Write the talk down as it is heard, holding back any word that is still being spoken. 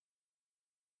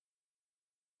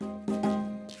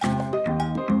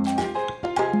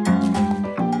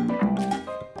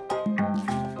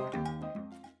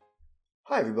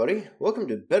everybody. Welcome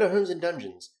to Better Homes and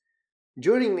Dungeons.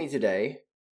 Joining me today,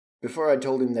 before I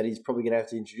told him that he's probably going to have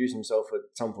to introduce himself at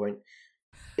some point,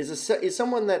 is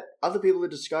someone that other people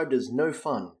have described as no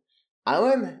fun. I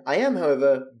am,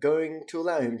 however, going to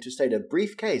allow him to state a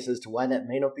brief case as to why that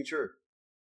may not be true.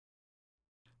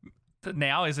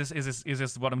 Now is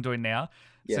this what I'm doing now?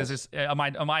 Yes. So am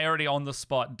I already on the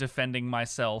spot defending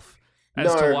myself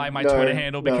as to why my Twitter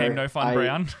handle became No Fun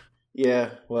Brown? Yeah,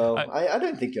 well, I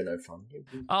don't think you're no fun.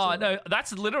 No,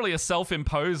 that's literally a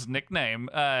self-imposed nickname.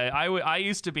 I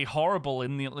used to be horrible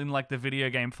in the video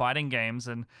game fighting games,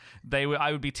 and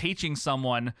I would be teaching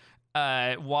someone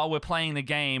while we're playing the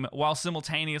game, while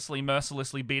simultaneously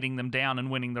mercilessly beating them down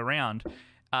and winning the round.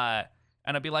 And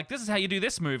I'd be like, "This is how you do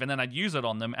this move," and then I'd use it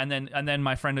on them, and then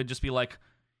my friend would just be like,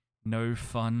 "No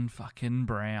fun, fucking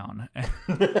Brown,"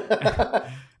 and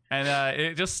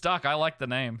it just stuck. I like the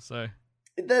name, so.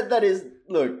 That is,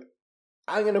 look,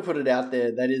 I'm going to put it out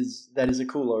there. That is a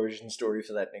cool origin story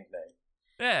for that nickname.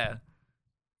 Yeah.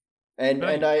 And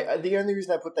the only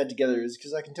reason I put that together is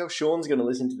because I can tell Sean's going to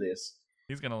listen to this.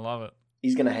 He's going to love it.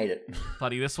 He's going to hate it.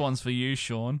 Buddy, this one's for you,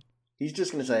 Sean. He's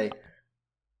just going to say,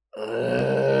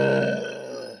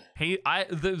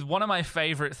 one of my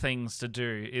favorite things to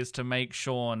do is to make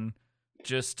Sean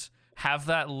just have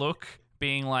that look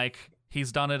being like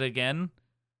he's done it again.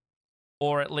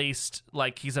 Or at least,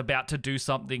 like, he's about to do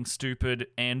something stupid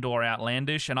and or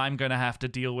outlandish, and I'm going to have to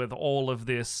deal with all of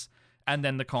this and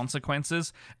then the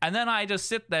consequences. And then I just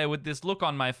sit there with this look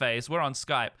on my face. We're on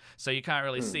Skype, so you can't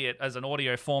really see it as an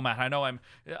audio format. I know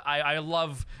I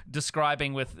love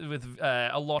describing with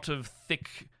a lot of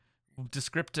thick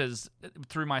descriptors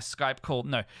through my Skype call.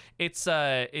 No, it's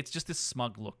just this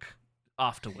smug look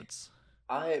afterwards.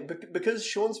 Because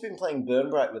Sean's been playing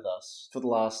Burn Bright with us for the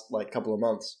last, couple of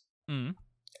months.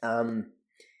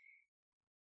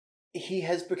 He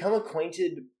has become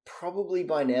acquainted probably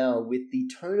by now with the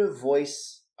tone of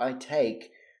voice I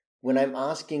take when I'm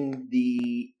asking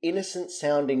the innocent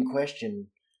sounding question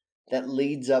that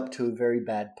leads up to a very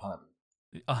bad pun.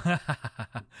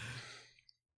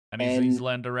 and he's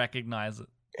learned to recognize it.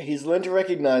 He's learned to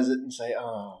recognize it and say,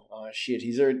 oh shit,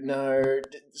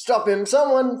 stop him,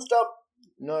 someone, stop.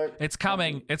 No. It's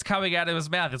coming. It's coming out of his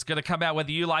mouth. It's going to come out whether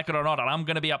you like it or not, and I'm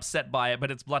going to be upset by it, but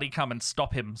it's bloody coming.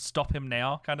 Stop him. Stop him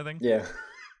now, kind of thing. Yeah.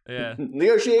 Yeah.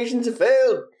 Negotiations have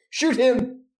failed. Shoot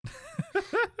him.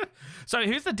 So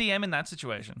who's the DM in that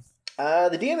situation?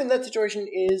 The DM in that situation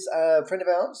is a friend of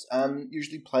ours,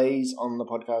 usually plays on the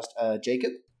podcast,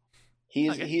 Jacob. He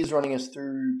is running us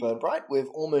through Burn Bright. We've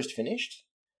almost finished.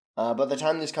 By the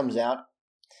time this comes out,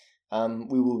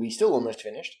 we will be still almost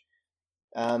finished.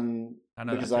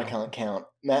 Because I can't count.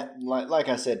 Matt, like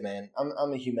I said, man,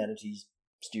 I'm a humanities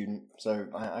student, so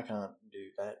I can't do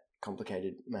that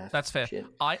complicated math. That's fair. Shit.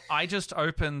 I just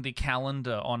open the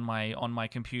calendar on my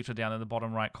computer down in the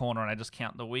bottom right corner, and I just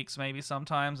count the weeks maybe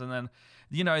sometimes, and then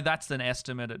that's an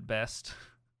estimate at best.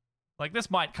 Like, this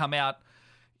might come out,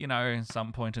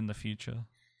 some point in the future.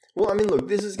 Well, I mean, look,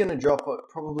 this is going to drop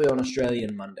probably on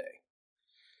Australian Monday.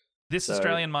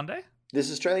 Australian Monday?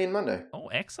 This Australian Monday. Oh,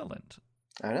 excellent.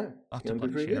 I know. I'll have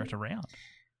to share it around.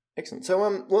 Excellent. So,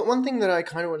 one thing that I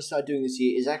kind of want to start doing this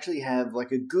year is actually have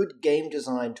a good game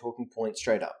design talking point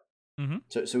straight up. Mm-hmm.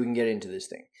 So we can get into this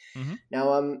thing. Mm-hmm.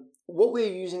 Now, what we are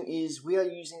using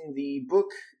the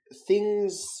book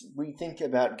Things We Think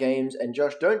About Games. And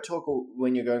Josh, don't talk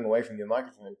when you're going away from your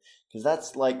microphone, because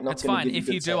that's not going to It's fine. If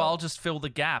you do, I'll just fill the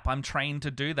gap. I'm trained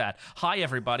to do that. Hi,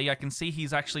 everybody. I can see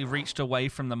he's actually reached away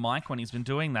from the mic when he's been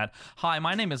doing that. Hi,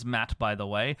 my name is Matt, by the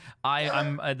way.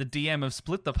 I'm the DM of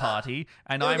Split the Party,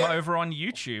 and I'm over on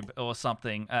YouTube or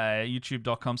something,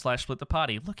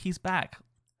 youtube.com/splittheparty. Look, he's back.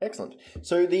 Excellent.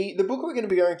 So the book we're going to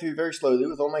be going through very slowly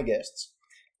with all my guests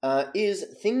is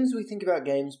Things We Think About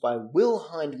Games by Will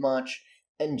Hindmarch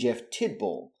and Jeff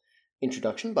Tidball.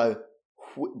 Introduction by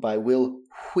Will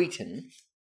Wheaton.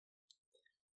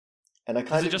 And I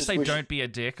kind Does it just say "Don't be a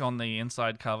dick" on the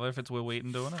inside cover if it's Will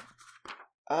Wheaton doing it?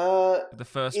 The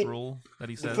first rule that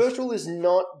he says. The first rule is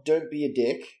not "Don't be a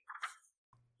dick."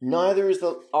 Neither is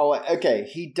the... Oh, okay.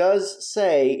 He does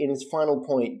say in his final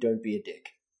point, "Don't be a dick."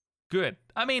 Good.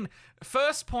 I mean,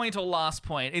 first point or last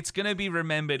point, it's going to be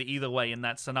remembered either way in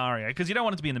that scenario, because you don't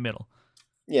want it to be in the middle.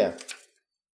 Yeah.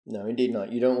 No, indeed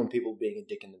not. You don't want people being a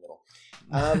dick in the middle.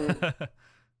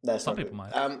 That's Some people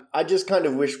might. I just kind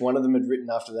of wish one of them had written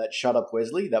after that, "Shut up,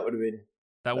 Wesley." That would have been...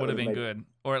 That would have been good.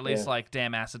 Or at least,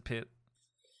 "Damn acid pit."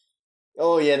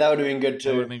 Oh, yeah, that would have been good too.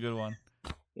 That would have been a good one.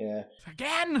 Yeah.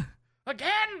 Again! Come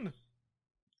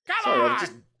Sorry, on! I've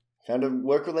just found a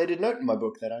work-related note in my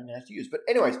book that I'm going to have to use. But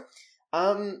anyways,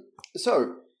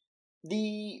 so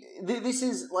this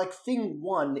is like thing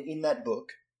 1 in that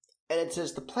book, and it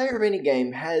says the player of any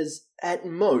game has at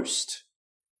most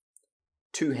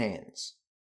 2 hands.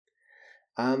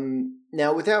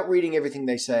 Now, without reading everything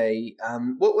they say,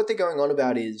 what they're going on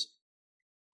about is,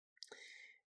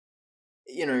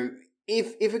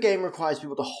 if a game requires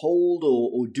people to hold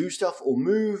or do stuff or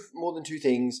move more than 2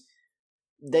 things,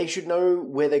 they should know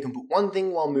where they can put one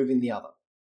thing while moving the other.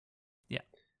 Yeah.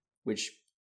 Which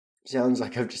sounds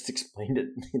like I've just explained it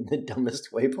in the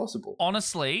dumbest way possible.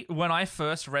 Honestly, when I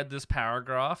first read this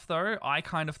paragraph, though, I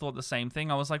kind of thought the same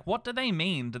thing. I was like, what do they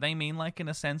mean? Do they mean like in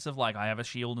a sense of like, I have a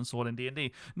shield and sword in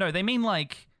D&D? No, they mean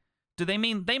like, they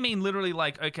mean literally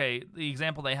like, okay, the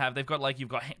example they have, they've got like, you've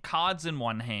got cards in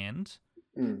one hand,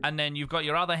 and then you've got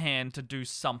your other hand to do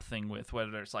something with,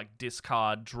 whether it's like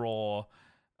discard, draw,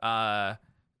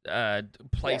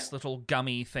 place little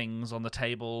gummy things on the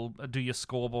table, do your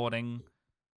scoreboarding.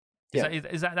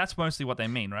 Is that that's mostly what they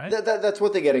mean, right? That's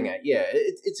what they're getting at. Yeah,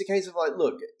 it's a case of like,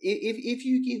 look, if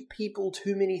you give people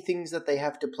too many things that they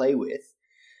have to play with,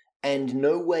 and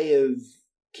no way of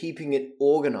keeping it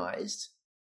organized,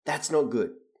 that's not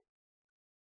good.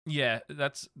 Yeah,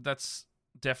 that's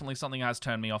definitely something that has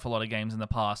turned me off a lot of games in the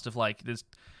past. Of like, there's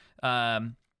a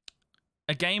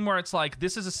game where it's like,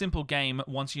 this is a simple game.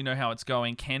 Once you know how it's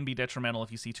going, can be detrimental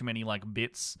if you see too many like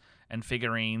bits and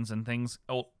figurines and things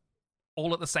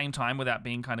all at the same time without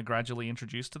being kind of gradually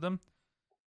introduced to them.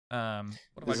 What have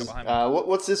I got behind me?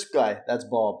 What's this guy? That's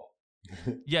Bob.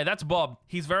 Yeah, that's Bob.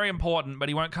 He's very important, but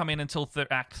he won't come in until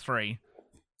Act 3.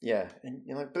 Yeah, and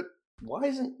you're like, but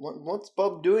what's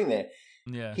Bob doing there?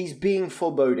 Yeah. He's being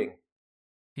foreboding.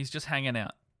 He's just hanging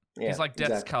out. Yeah, he's like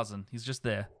Death's cousin. He's just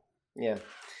there. Yeah.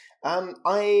 But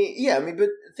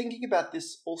thinking about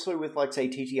this also with like, say,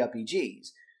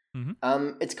 TTRPGs,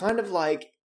 it's kind of like,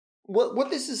 what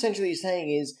this essentially is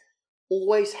saying is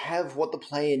always have what the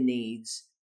player needs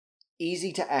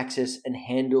easy to access and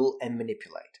handle and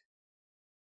manipulate.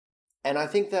 And I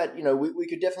think that, we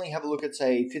could definitely have a look at,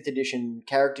 say, 5th edition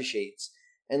character sheets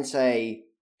and say,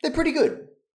 they're pretty good.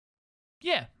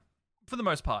 Yeah, for the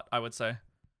most part, I would say.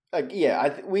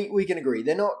 We can agree.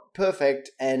 They're not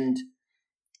perfect, and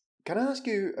can I ask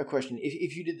you a question?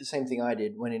 If you did the same thing I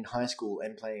did when in high school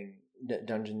and playing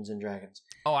Dungeons and Dragons.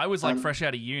 Oh, I was like fresh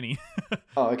out of uni.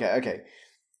 Oh, okay.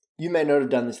 You may not have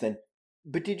done this then.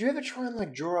 But did you ever try and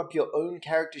like draw up your own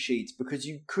character sheets because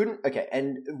you couldn't? Okay,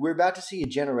 and we're about to see a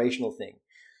generational thing.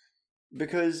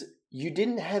 Because you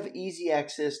didn't have easy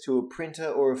access to a printer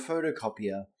or a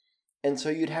photocopier, and so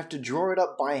you'd have to draw it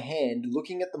up by hand,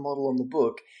 looking at the model on the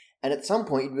book, and at some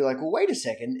point you'd be like, well, wait a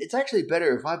second, it's actually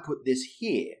better if I put this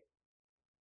here.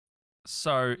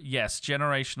 So, yes,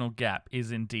 generational gap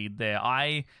is indeed there.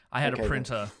 I had a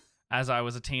printer as I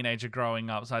was a teenager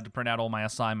growing up, so I had to print out all my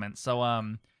assignments. So,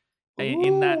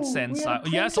 in that sense,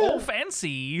 yes, all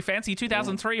fancy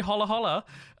 2003, holla holla.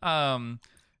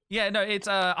 Yeah, no, it's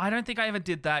I don't think I ever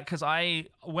did that because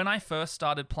when I first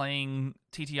started playing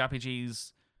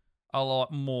TTRPGs a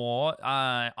lot more,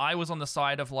 I was on the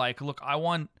side of like, look,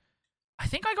 my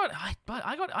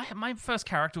first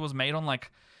character was made on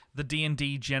like the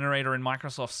D&D generator in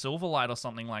Microsoft Silverlight or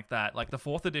something like that, like the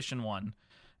 4th edition one.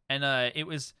 And it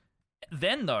was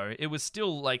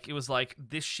still like, it was like,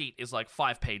 this sheet is like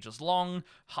 5 pages long,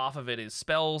 half of it is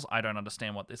spells. I don't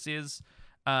understand what this is.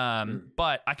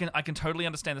 But I can totally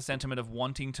understand the sentiment of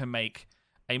wanting to make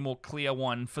a more clear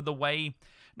one for the way,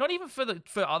 not even for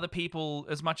other people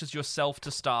as much as yourself to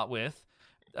start with,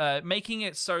 making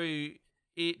it so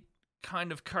it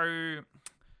kind of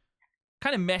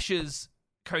meshes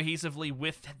cohesively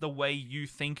with the way you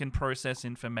think and process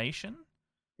information.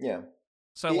 Yeah.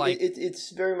 So like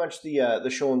it's very much the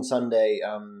Sean Sunday.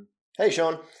 Hey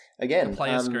Sean, again. The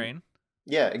player screen.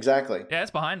 Yeah, exactly. Yeah,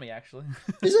 it's behind me actually.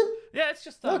 Is it? Yeah, it's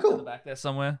just cool. in the back there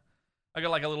somewhere. I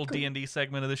got like a little D&D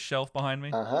segment of this shelf behind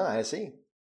me. I see.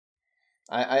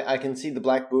 I can see the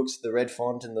black books, the red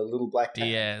font, and the little black tab.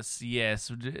 Yes.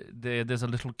 There's a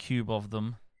little cube of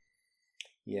them.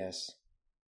 Yes.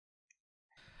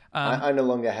 I no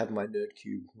longer have my nerd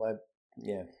cube.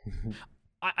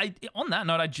 I on that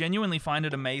note, I genuinely find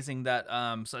it amazing that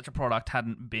such a product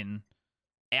hadn't been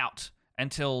out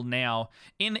until now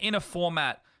in a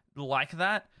format like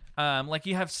that. Like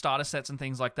you have starter sets and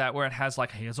things like that where it has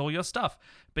like, here's all your stuff,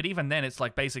 but even then it's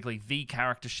like basically the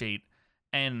character sheet.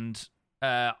 And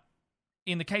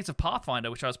in the case of Pathfinder,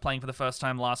 which I was playing for the first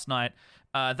time last night,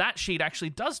 that sheet actually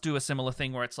does do a similar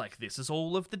thing where it's like, this is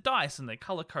all of the dice and they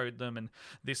color code them and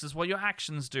this is what your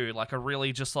actions do. Like a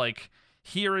really just like,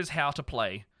 here is how to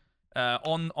play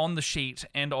on the sheet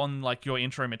and on like your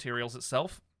intro materials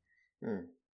itself.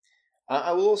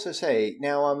 I will also say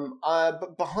now,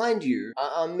 behind you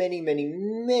are many, many,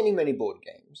 many, many board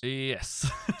games. Yes.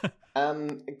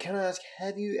 Can I ask,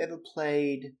 have you ever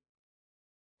played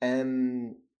a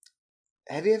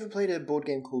board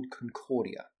game called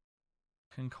Concordia?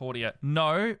 Concordia.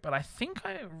 No, but I think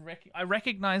I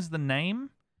recognize the name.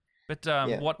 But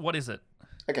what is it?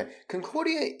 Okay,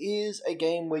 Concordia is a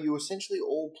game where you essentially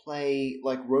all play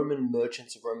like Roman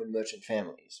merchants of Roman merchant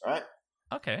families, right?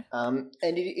 Okay. And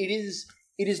it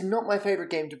is not my favorite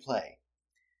game to play,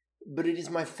 but it is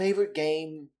my favorite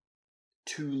game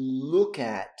to look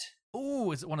at. Ooh,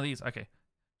 is it one of these? Okay.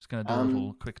 Just going to do a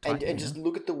little quick type and just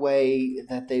look at the way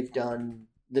that they've done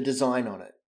the design on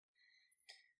it.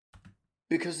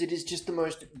 Because it is just the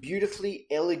most beautifully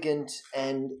elegant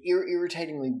and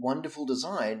irritatingly wonderful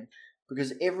design,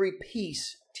 because every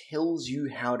piece tells you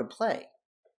how to play.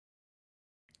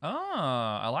 Oh,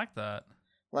 I like that.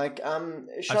 Like, I've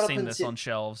seen this on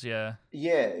shelves, yeah.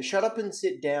 Yeah, Shut Up and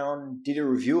Sit Down did a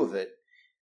review of it,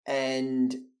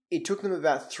 and it took them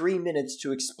about 3 minutes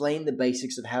to explain the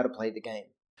basics of how to play the game.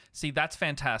 See, that's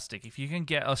fantastic. If you can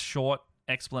get a short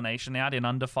explanation out in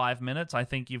under 5 minutes, I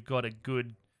think you've got a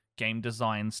good game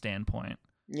design standpoint.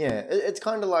 Yeah, it's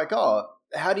kind of like,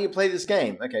 how do you play this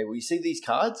game? Okay, well, you see these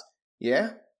cards?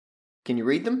 Yeah? Can you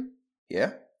read them?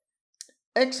 Yeah?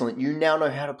 Excellent, you now know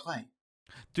how to play.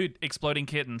 Dude, Exploding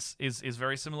Kittens is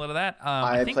very similar to that.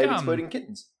 I think, played Exploding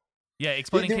Kittens. Yeah,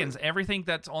 Exploding Kittens. Everything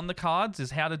that's on the cards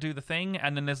is how to do the thing,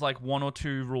 and then there's like 1 or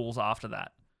 2 rules after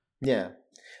that. Yeah.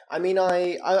 I mean,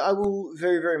 I will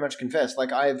very, very much confess,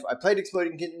 like, I played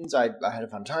Exploding Kittens, I had a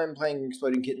fun time playing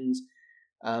Exploding Kittens,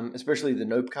 especially the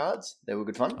Nope cards. They were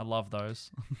good fun. I love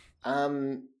those.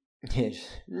 Yes.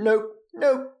 Nope. And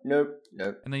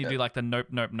then you do like the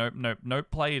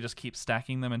nope play. You just keep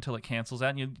stacking them until it cancels out,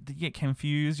 and you get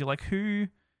confused. You're like, who's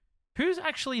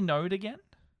actually Node again?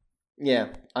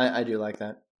 Yeah, I do like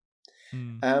that.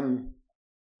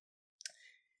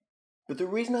 But the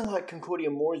reason I like Concordia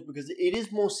more is because it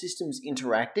is more systems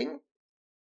interacting.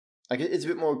 Like, it's a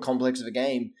bit more complex of a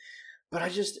game, but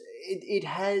it just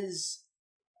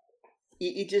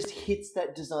hits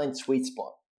that design sweet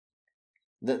spot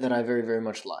that I very, very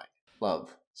much love.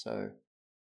 So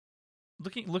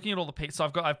looking at all the pieces,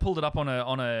 so I've pulled it up on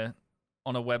a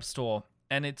web store,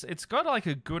 and it's got like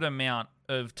a good amount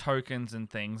of tokens and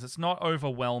things. It's not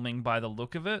overwhelming by the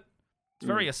look of it. It's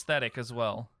very aesthetic as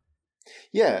well.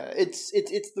 Yeah, it's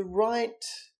the right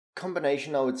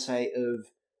combination, I would say, of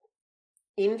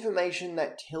information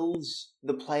that tells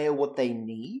the player what they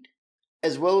need,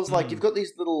 as well as like you've got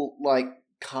these little like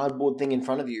cardboard thing in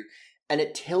front of you, and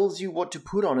it tells you what to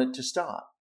put on it to start.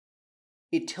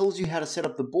 It tells you how to set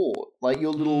up the board, like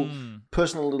your little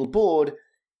personal little board.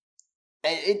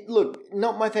 And look,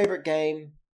 not my favorite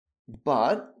game,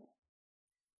 but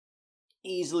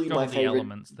easily my favorite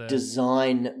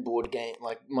design board game.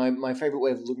 Like my favorite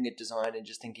way of looking at design and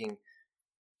just thinking,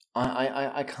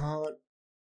 I can't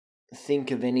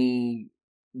think of any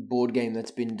board game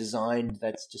that's been designed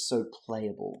that's just so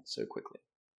playable so quickly.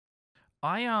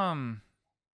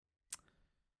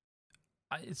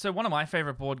 So one of my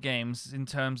favorite board games in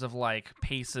terms of like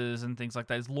pieces and things like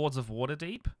that is Lords of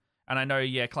Waterdeep. And I know,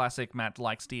 classic Matt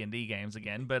likes D&D games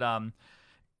again, but I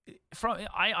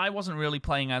wasn't really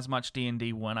playing as much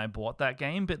D&D when I bought that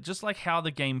game, but just like how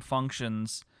the game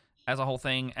functions as a whole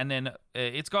thing, and then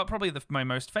it's got probably my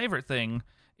most favorite thing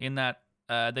in that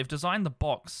they've designed the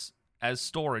box as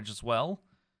storage as well,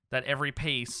 that every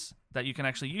piece that you can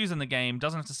actually use in the game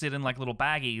doesn't have to sit in like little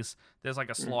baggies. There's like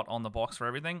a slot on the box for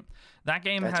everything. That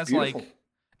game has beautiful. Like,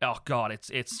 oh god, it's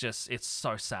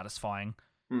so satisfying.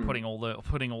 Putting all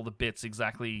the bits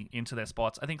exactly into their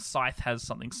spots. I think Scythe has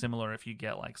something similar if you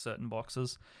get like certain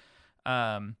boxes.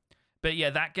 But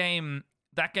yeah, that game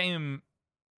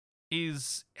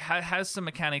has some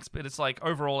mechanics, but it's like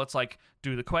overall it's like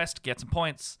do the quest, get some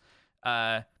points,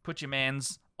 put your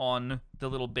mans on the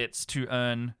little bits to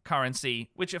earn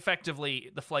currency, which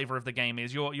effectively the flavor of the game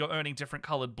is you're earning different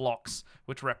colored blocks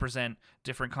which represent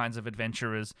different kinds of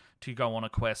adventurers to go on a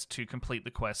quest, to complete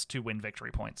the quest, to win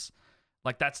victory points.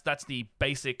 Like that's the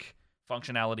basic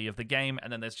functionality of the game,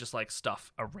 and then there's just like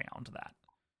stuff around that.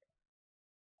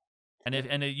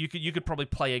 And you could probably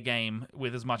play a game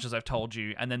with as much as I've told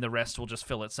you, and then the rest will just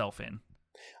fill itself in.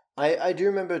 I do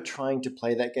remember trying to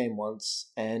play that game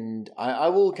once, and I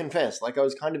will confess, like I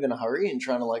was kind of in a hurry and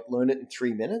trying to like learn it in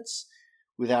 3 minutes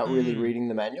without really reading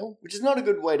the manual, which is not a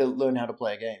good way to learn how to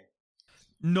play a game.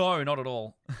 No, not at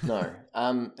all. No,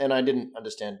 and I didn't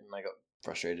understand, and I got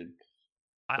frustrated.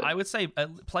 I would say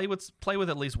play with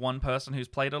at least one person who's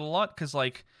played it a lot, because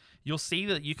like you'll see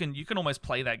that you can almost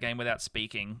play that game without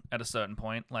speaking at a certain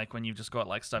point. Like when you've just got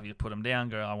like stuff, you put them down,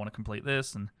 go, I want to complete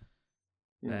this, and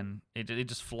then it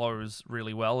just flows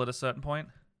really well at a certain point.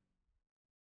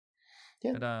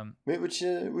 Yeah, but, which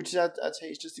I'd say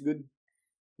is just a good.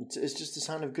 It's just a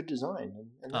sign of good design,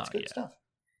 and that's good stuff.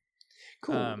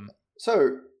 Cool.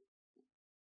 So,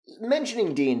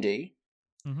 mentioning D&D,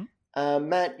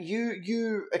 Matt,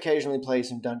 you occasionally play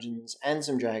some Dungeons and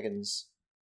some Dragons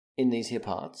in these here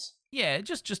parts. Yeah,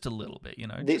 just a little bit, you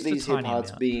know. These here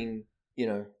parts being, you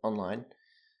know, online.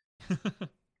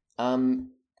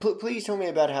 Please tell me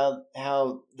about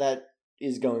how that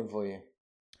is going for you.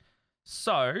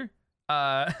 So,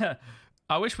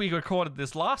 I wish we recorded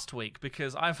this last week,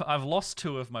 because I've lost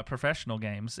 2 of my professional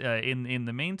games in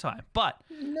the meantime. But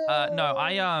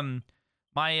no,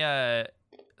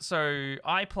 so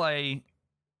I play.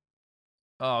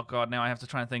 Oh god, now I have to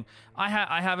try and think. I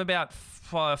have about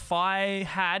 5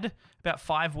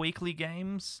 weekly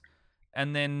games,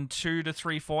 and then 2 to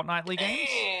 3 fortnightly games.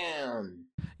 Damn.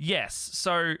 Yes.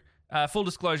 So full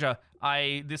disclosure,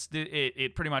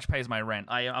 it pretty much pays my rent.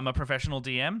 I'm a professional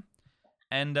DM.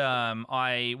 And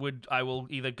I will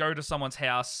either go to someone's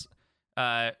house.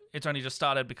 It's only just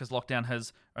started because lockdown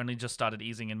has only just started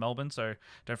easing in Melbourne, so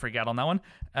don't freak out on that one,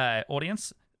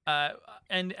 audience.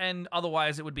 And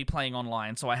otherwise, it would be playing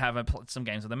online. So I have some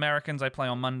games with Americans I play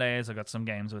on Mondays. I've got some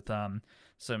games with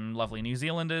some lovely New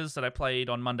Zealanders that I played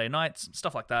on Monday nights,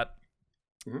 stuff like that.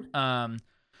 Mm-hmm.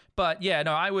 But yeah,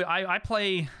 no, I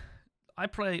play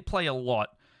a lot,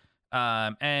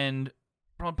 and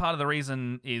part of the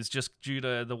reason is just due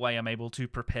to the way I'm able to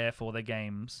prepare for the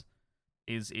games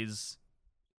is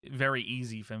very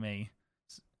easy for me.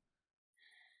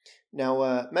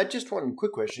 Now, Matt, just one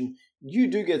quick question. You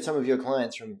do get some of your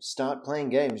clients from Start Playing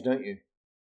Games, don't you?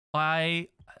 I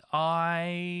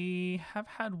have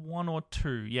had 1 or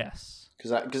 2, yes.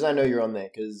 Because I know you're on there,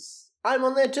 because I'm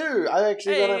on there too. I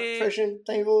actually got a profession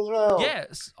table as well.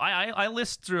 Yes, I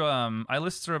list through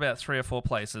about 3 or 4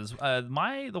 places. The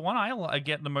one I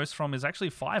get the most from is actually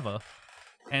Fiverr,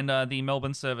 and the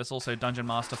Melbourne service also Dungeon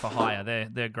Master for Hire.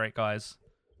 They're great guys.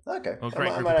 Okay, Well,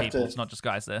 great group of people. It's not just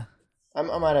guys there. I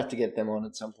might have to get them on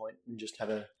at some point and just have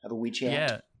a wee chat.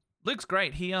 Yeah, Luke's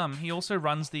great. He also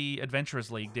runs the Adventurers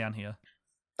League down here.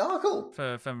 Oh, cool.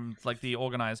 For like the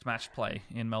organized match play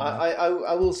in Melbourne.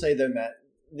 I will say though, Matt,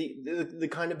 the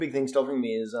kind of big thing stopping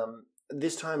me is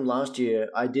this time last year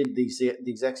I did the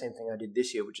exact same thing I did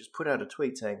this year, which is put out a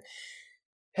tweet saying,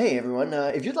 "Hey everyone,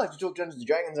 if you'd like to talk Dungeons and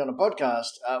Dragons on a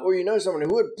podcast, or you know someone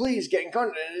who would, please get in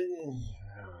contact."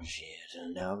 Oh shit!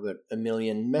 And now I've got a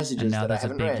million messages that I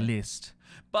haven't read. And now there's a big list.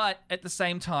 But at the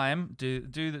same time,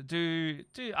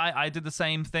 I did the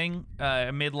same thing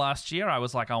mid last year. I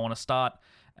was like, I want to start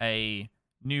a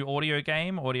new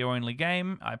audio-only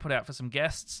game. I put out for some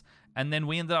guests, and then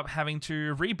we ended up having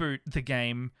to reboot the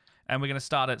game, and we're going to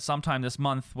start it sometime this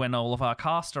month when all of our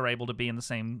cast are able to be in the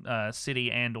same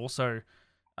city and also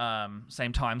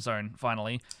same time zone,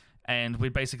 finally. And we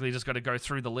basically just got to go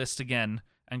through the list again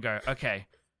and go, okay,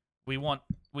 we want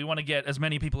to get as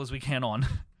many people as we can on.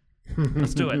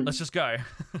 Let's do it. Let's just go.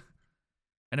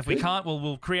 And if we can't,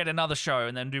 we'll create another show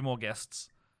and then do more guests.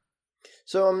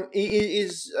 So,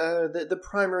 is the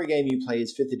primary game you play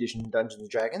is 5th edition Dungeons &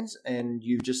 Dragons, and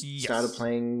you've just started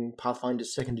playing Pathfinder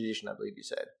 2nd edition, I believe you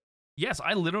said? Yes,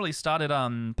 I literally started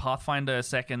Pathfinder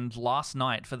 2nd last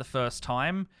night for the first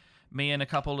time. Me and a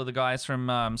couple of the guys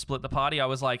from Split the Party, I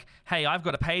was like, hey, I've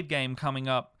got a paid game coming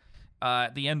up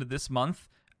at the end of this month.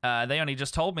 They only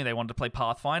just told me they wanted to play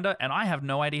Pathfinder, and I have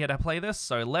no idea how to play this,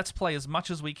 so let's play as much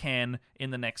as we can in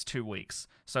the next 2 weeks.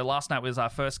 So last night was our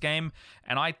first game,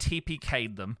 and I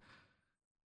TPK'd them.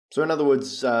 So in other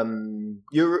words,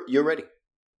 you're ready?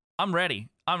 I'm ready.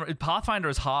 Pathfinder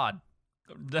is hard.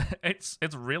 It's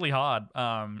really hard.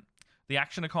 The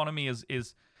action economy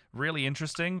is really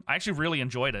interesting. I actually really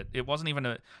enjoyed it. It wasn't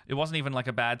even like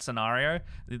a bad scenario.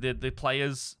 The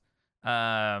players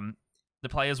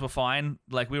were fine.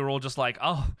 Like, we were all just like,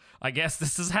 oh, I guess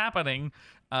this is happening.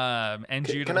 And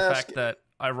due to the fact that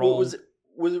I rolled...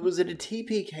 Was it a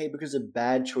TPK because of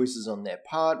bad choices on their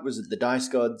part? Was it the dice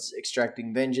gods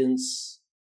extracting vengeance?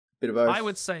 Bit of both? I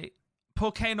would say,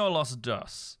 ¿Por qué no los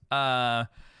dos?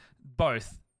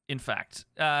 Both, in fact.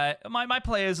 My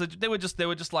players, they were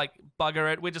just like,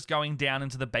 bugger it, we're just going down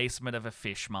into the basement of a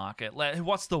fish market.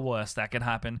 What's the worst that could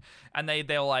happen? And they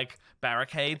were like,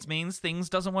 barricades means things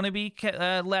doesn't want to be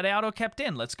let out or kept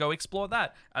in. Let's go explore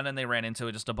that. And then they ran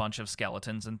into just a bunch of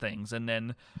skeletons and things. And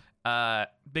then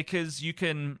because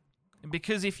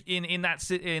if in that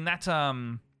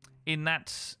in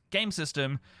that game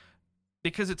system,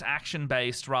 because it's action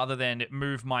based rather than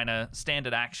move minor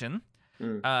standard action,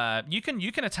 you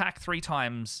can attack 3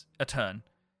 times a turn.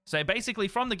 So basically,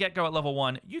 from the get go at level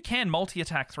 1, you can multi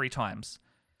attack 3 times.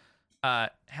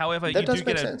 However, that does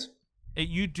make sense.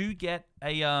 You do get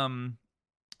a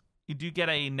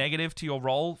negative to your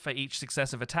roll for each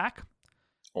successive attack.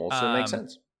 Also makes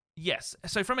sense. Yes.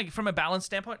 So from a balance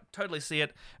standpoint, totally see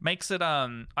it. Makes it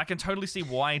I can totally see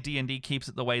why D&D keeps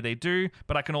it the way they do,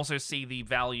 but I can also see the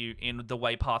value in the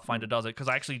way Pathfinder does it, because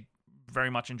I actually very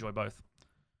much enjoy both.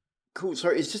 Cool.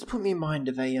 Sorry, it's just put me in mind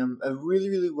of a really,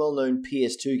 really well-known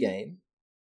PS2 game.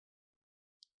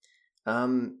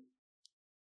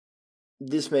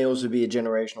 This may also be a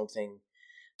generational thing.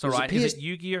 So right, is it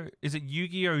Yu-Gi-Oh? Is it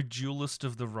Yu-Gi-Oh! Duelist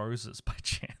of the Roses by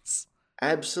chance?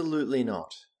 Absolutely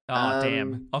not. Oh,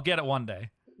 damn. I'll get it one day.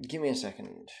 Give me a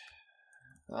second.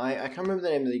 I can't remember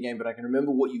the name of the game, but I can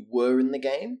remember what you were in the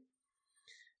game.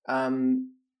 Actually,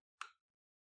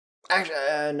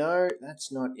 no,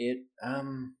 that's not it.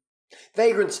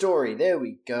 Vagrant Story. There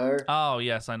we go. Oh,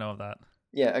 yes, I know of that.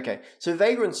 Yeah, okay. So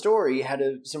Vagrant Story had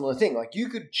a similar thing. Like, you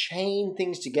could chain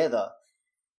things together,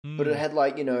 but it had,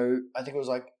 like, I think it was,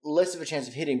 like, less of a chance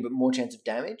of hitting, but more chance of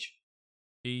damage.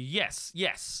 Yes.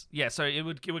 Yeah, so it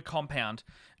would compound.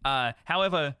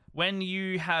 However, when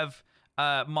you have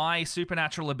my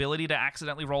supernatural ability to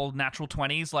accidentally roll natural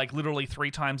 20s, like literally 3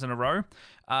 times in a row,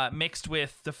 mixed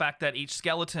with the fact that each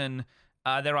skeleton,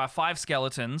 there are 5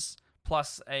 skeletons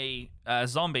plus a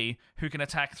zombie who can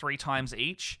attack 3 times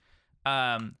each,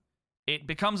 it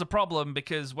becomes a problem,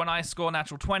 because when I score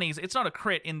natural 20s, it's not a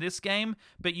crit in this game,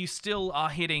 but you still are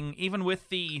hitting, even with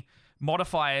the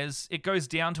modifiers, it goes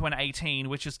down to an 18,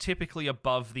 which is typically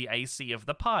above the AC of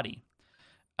the party,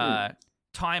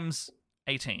 times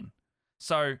 18.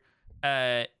 So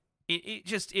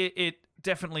it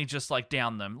definitely just like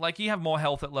downed them. Like, you have more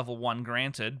health at level 1,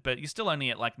 granted, but you're still only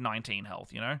at like 19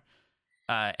 health,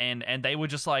 and they were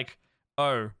just like,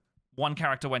 oh, one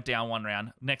character went down one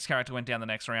round, next character went down the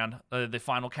next round. The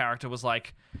final character was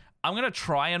like, I'm gonna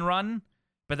try and run,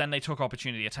 but then they took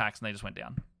opportunity attacks and they just went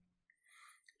down.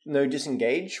 No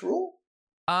disengage rule?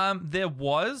 There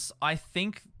was. I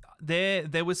think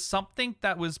there was something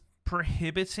that was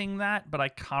prohibiting that, but I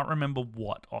can't remember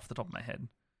what off the top of my head.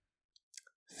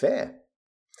 Fair.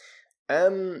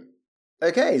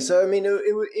 Okay, so I mean,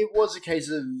 it was a case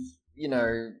of,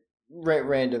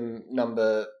 random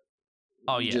number.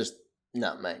 Oh yeah. Just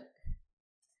no, mate.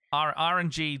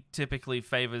 RNG typically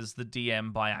favors the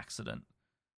DM by accident,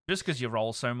 just because you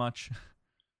roll so much.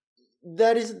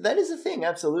 That is a thing,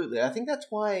 absolutely. I think that's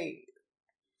why.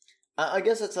 I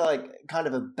guess it's like kind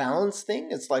of a balance thing.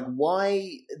 It's like why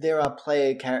there are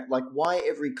why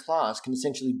every class can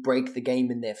essentially break the game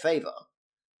in their favor.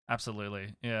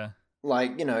 Absolutely, yeah.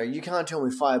 Like, you can't tell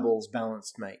me Fireball's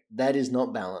balanced, mate. That is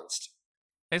not balanced.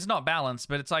 It's not balanced,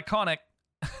 but it's iconic.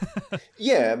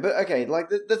 Yeah, but okay. Like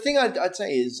the thing I'd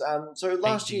say is, so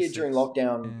last year during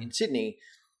lockdown in Sydney,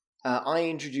 I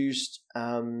introduced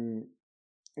a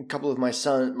couple of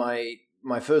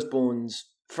my firstborn's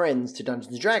friends to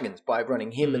Dungeons and Dragons by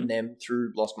running him and them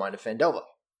through Lost Mine of Phandelver.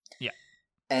 Yeah.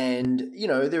 And,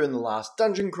 they're in the last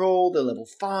dungeon crawl, they're level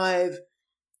 5,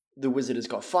 the wizard has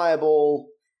got Fireball,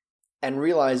 and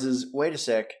realizes, wait a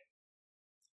sec,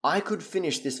 I could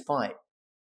finish this fight.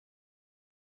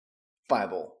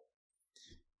 Fireball.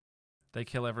 They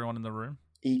kill everyone in the room?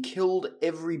 He killed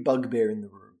every bugbear in the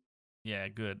room. Yeah,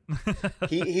 good.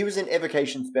 he was an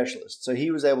evocation specialist, so he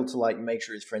was able to make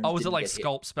sure his friends. Oh, was it like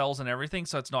sculpt spells and everything,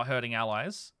 so it's not hurting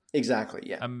allies? Exactly.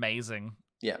 Yeah. Amazing.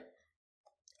 Yeah.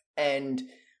 And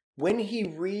when he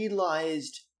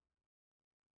realized,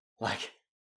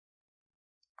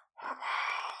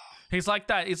 he's like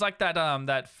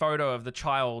that photo of the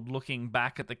child looking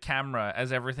back at the camera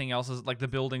as everything else is like the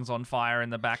building's on fire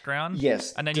in the background.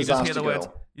 Yes. And then you just hear the words.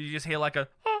 You just hear like a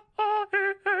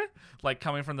like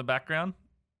coming from the background.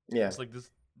 Yeah. It's like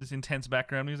this intense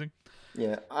background music.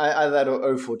 Yeah. I that or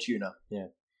O Fortuna. Yeah.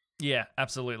 Yeah,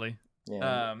 absolutely.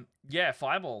 Yeah.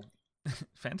 Fireball.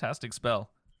 Fantastic spell.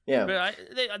 Yeah. But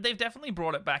they've definitely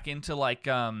brought it back into like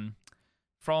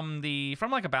from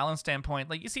like a balance standpoint,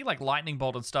 like you see like lightning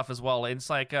bolt and stuff as well. It's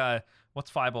like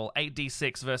what's Fireball?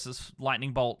 8d6 versus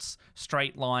lightning bolt's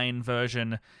straight line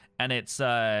version, and it's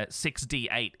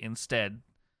 6d8 instead.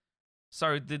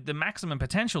 So the maximum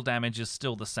potential damage is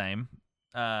still the same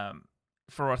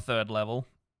for a 3rd level.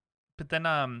 But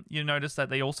then you notice that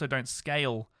they also don't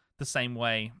scale the same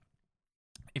way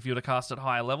if you were to cast at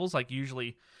higher levels. Like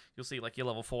usually you'll see like your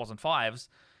level 4s and 5s,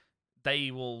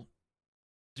 they will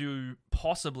do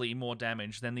possibly more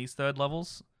damage than these 3rd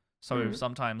levels. So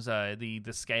sometimes the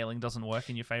scaling doesn't work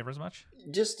in your favor as much.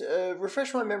 Just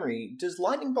refresh my memory. Does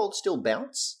lightning bolt still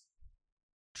bounce?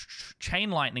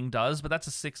 Chain lightning does, but that's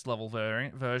a 6th level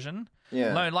version.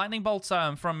 Yeah. No, lightning bolt's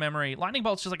from memory. Lightning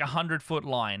bolt's just like 100-foot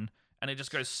line, and it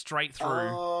just goes straight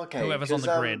through whoever's on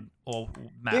the grid or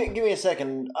map. Give me a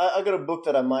second. I got a book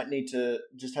that I might need to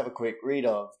just have a quick read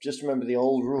of. Just remember the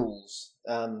old rules.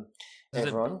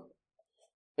 Everyone.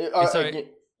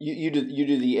 You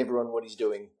do the everyone what he's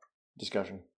doing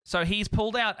discussion. So he's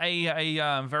pulled out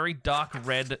a very dark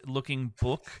red looking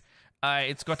book.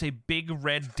 It's got a big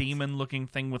red demon looking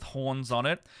thing with horns on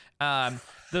it.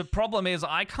 The problem is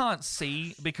I can't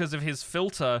see, because of his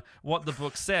filter, what the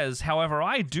book says. However,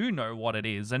 I do know what it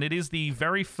is, and it is the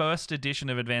very first edition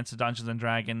of Advanced Dungeons and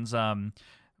Dragons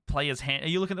Player's Hand. Are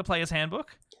you looking at the Player's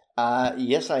Handbook?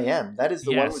 Yes, I am. That is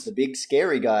the one with the big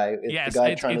scary guy. Yes, the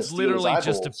guy trying to steal his eyeballs. It's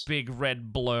literally just a big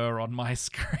red blur on my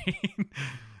screen.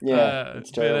 Yeah,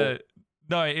 it's terrible.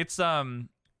 No, it's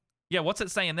yeah. What's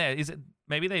it saying there? Is it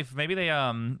maybe they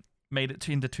made it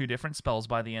into 2 different spells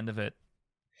by the end of it?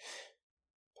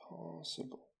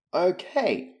 Possible.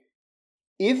 Okay.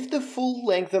 If the full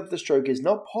length of the stroke is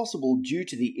not possible due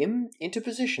to the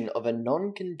interposition of a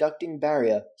non-conducting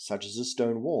barrier, such as a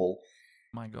stone wall,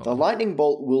 my God, the lightning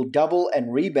bolt will double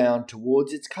and rebound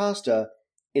towards its caster,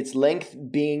 its length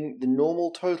being the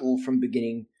normal total from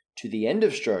beginning to the end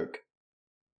of stroke.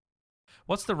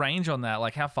 What's the range on that?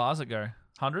 Like, how far does it go?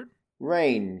 100?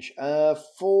 Range.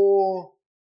 4...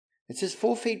 It says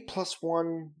 4 feet plus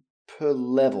 1 per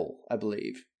level, I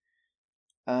believe.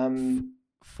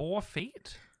 4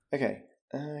 feet? Okay.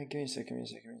 Give me a second.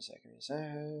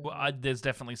 Well, there's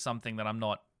definitely something that I'm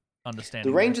not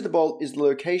understanding. The range of the bolt is the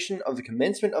location of the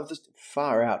commencement of the...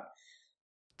 Far out.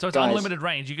 So it's unlimited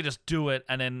range. You could just do it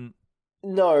and then...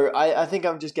 No, I think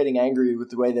I'm just getting angry with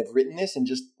the way they've written this, and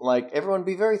just, like, everyone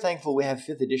be very thankful we have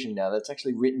 5th edition now. That's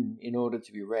actually written in order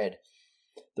to be read.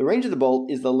 The range of the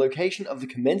bolt is the location of the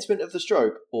commencement of the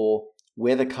stroke, or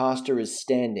where the caster is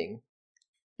standing.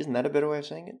 Isn't that a better way of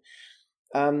saying it?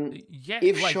 Yeah,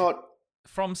 if like, shot...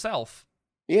 from self.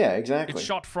 Yeah, exactly. It's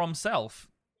shot from self.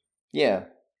 Yeah.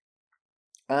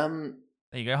 There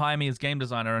you go. Hire me as game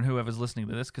designer and whoever's listening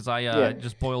to this, because I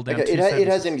just boiled down 2 sentences. It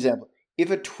has an example. If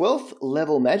a 12th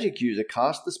level magic user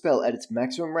casts the spell at its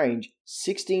maximum range,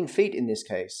 16 feet in this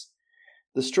case,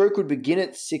 the stroke would begin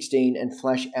at 16 and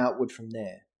flash outward from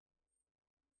there.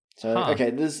 So,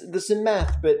 okay, there's some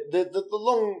math, but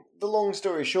the long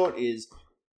story short is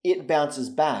it bounces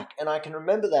back. And I can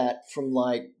remember that from,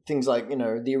 like, things like,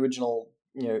 the original,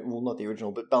 well, not the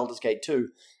original, but Baldur's Gate 2.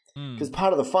 Because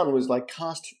part of the fun was, like,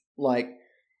 cast, like,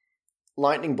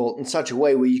 lightning bolt in such a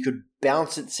way where you could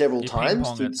bounce it several times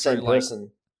through the same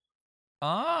person.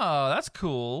 Oh, that's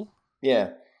cool. Yeah.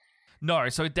 No,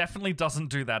 so it definitely doesn't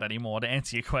do that anymore, to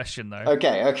answer your question, though.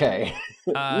 Okay.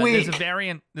 There's a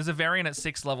variant at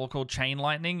 6th level called Chain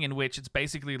Lightning, in which it's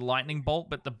basically lightning bolt,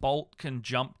 but the bolt can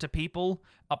jump to people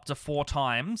up to 4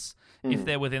 times if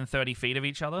they're within 30 feet of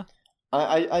each other.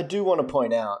 I do want to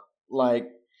point out, like,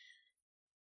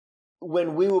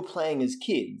 when we were playing as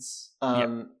kids,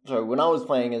 so when I was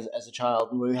playing as a child,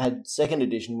 and we had 2nd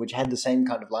edition, which had the same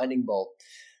kind of lightning bolt,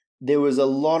 there was a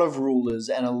lot of rulers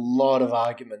and a lot of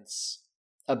arguments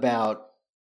about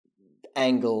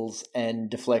angles and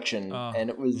deflection, and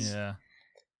it was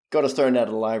got us thrown out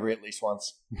of the library at least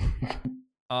once.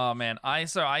 Oh man, I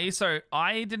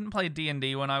didn't play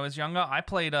D&D when I was younger. I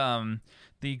played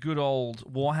the good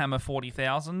old Warhammer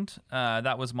 40,000.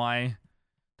 That was my.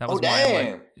 That was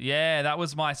that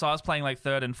was my. So I was playing like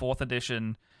 3rd and 4th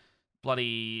edition.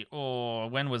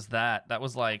 When was that? That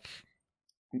was like.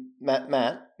 Matt.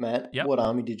 Yep. What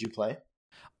army did you play?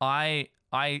 I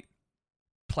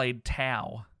played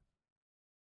Tau.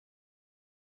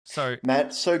 So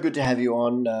Matt, so good to have you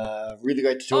on. Really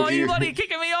great to talk to you. Oh, you bloody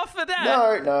kicking me off for that?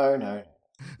 No.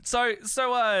 So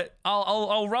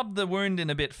I'll rub the wound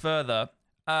in a bit further.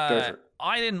 Go for it.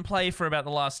 I didn't play for about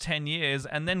the last 10 years,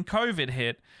 and then COVID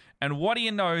hit, and what do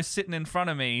you know, sitting in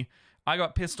front of me, I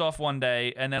got pissed off one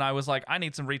day, and then I was like, I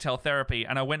need some retail therapy,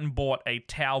 and I went and bought a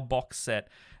Tau box set,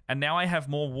 and now I have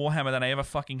more Warhammer than I ever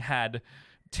fucking had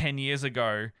 10 years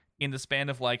ago in the span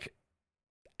of like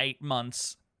 8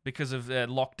 months because of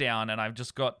lockdown, and I've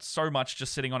just got so much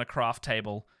just sitting on a craft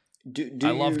table.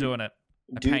 I love doing it.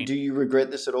 Do you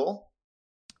regret this at all?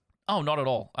 Oh, not at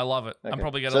all. I love it. Okay. I'm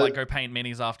probably going to go paint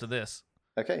minis after this.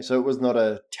 Okay, so it was not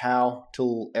a Tau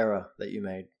tool error that you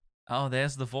made. Oh,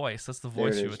 there's the voice. That's the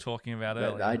voice you were talking about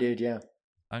earlier. I did, yeah.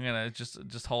 I'm going to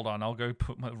just hold on. I'll go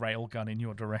put my railgun in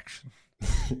your direction.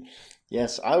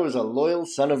 Yes, I was a loyal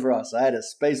son of Russ. I had a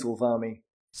Space Wolf army.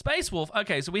 Space Wolf.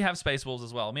 Okay, so we have Space Wolves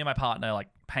as well. Me and my partner like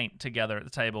paint together at the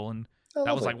table, and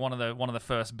that was like one of the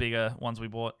first bigger ones we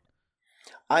bought.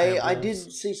 I did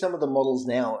see some of the models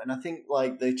now, and I think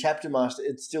like the Chapter Master,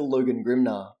 it's still Logan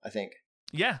Grimnar, I think.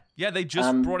 Yeah, they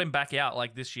just brought him back out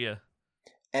like this year.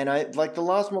 And I like the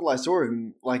last model I saw of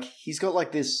him, like he's got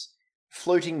like this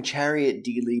floating chariot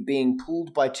dealie being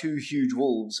pulled by two huge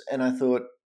wolves, and I thought,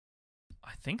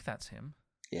 I think that's him.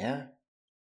 Yeah.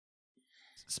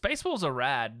 Space Wolves are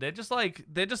rad. They're just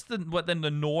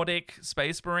the Nordic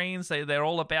Space Marines. They're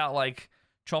all about like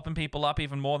chopping people up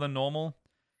even more than normal.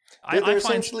 They're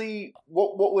essentially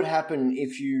what would happen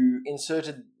if you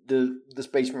inserted the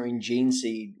Space Marine gene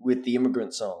seed with the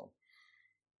Immigrant Song.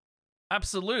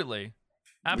 Absolutely.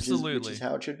 Which is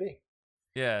how it should be.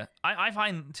 Yeah, I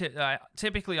find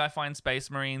typically I find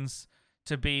Space Marines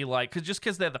to be like,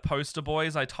 because they're the poster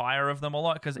boys, I tire of them a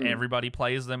lot because everybody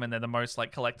plays them and they're the most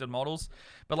like collected models.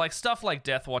 But like stuff like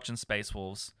Deathwatch and Space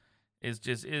Wolves is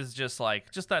just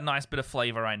like that nice bit of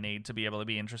flavor I need to be able to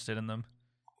be interested in them.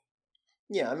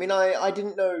 Yeah, I mean, I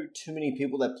didn't know too many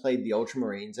people that played the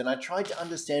Ultramarines, and I tried to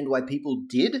understand why people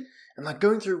did, and like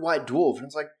going through White Dwarf, and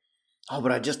it's like, oh,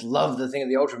 but I just love the thing of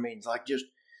the Ultramarines, like just,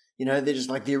 they're just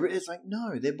like it's like,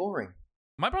 no, they're boring.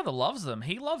 My brother loves them.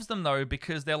 He loves them though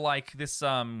because they're like this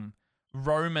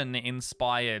Roman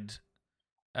inspired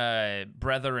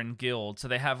brethren guild. So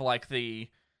they have like the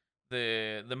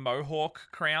mohawk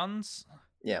crowns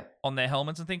on their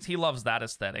helmets and things. He loves that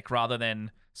aesthetic rather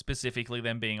than specifically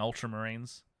them being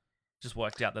Ultramarines. Just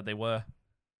worked out that they were.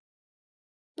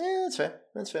 Yeah,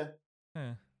 that's fair.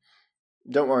 Yeah.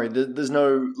 Don't worry, there's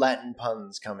no Latin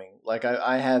puns coming. Like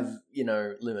I have,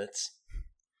 limits.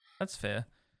 That's fair.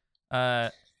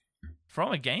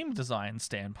 From a game design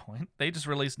standpoint, they just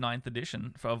released 9th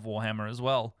edition of Warhammer as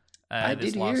well. I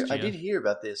did hear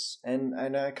about this, and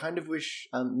I kind of wish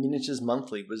Miniatures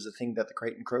Monthly was a thing that the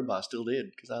Crate and Crowbar still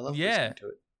did, because I love listening to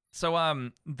it.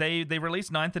 So they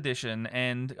released 9th edition,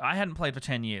 and I hadn't played for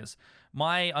 10 years.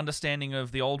 My understanding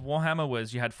of the old Warhammer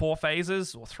was you had 4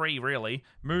 phases, or 3 really: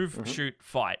 move, shoot,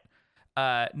 fight.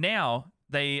 Now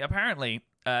they apparently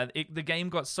the game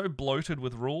got so bloated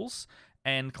with rules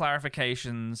and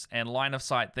clarifications and line of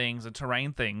sight things and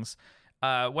terrain things.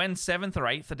 When 7th or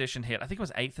 8th edition hit, I think it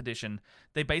was 8th edition,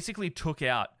 they basically took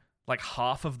out like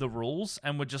half of the rules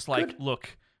and were just like,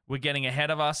 look, we're getting ahead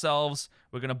of ourselves.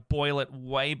 We're going to boil it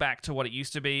way back to what it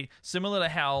used to be. Similar to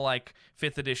how like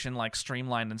 5th edition like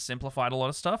streamlined and simplified a lot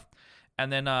of stuff.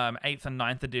 And then 8th and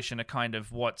 9th edition are kind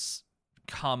of what's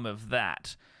come of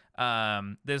that.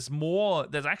 There's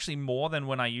actually more than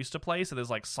when I used to play. So there's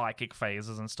like psychic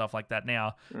phases and stuff like that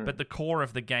now. But the core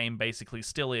of the game basically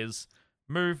still is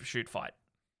move, shoot, fight.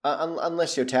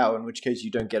 Unless you're Tau, in which case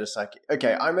you don't get a psychic.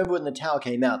 Okay, I remember when the Tau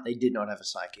came out, they did not have a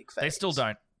psychic phase. They still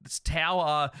don't.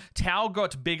 Tau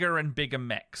got bigger and bigger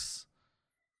mechs.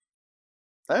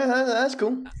 That's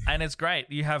cool. And it's great.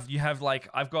 You have like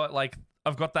I've got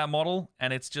that model,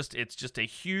 and it's just a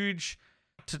huge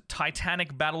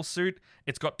Titanic battle suit.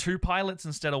 It's got 2 pilots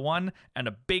instead of 1 and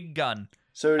a big gun.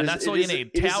 And that's all you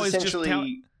need. Tau is just Tau.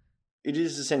 It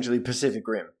is essentially Pacific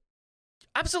Rim.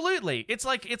 Absolutely. It's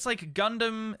like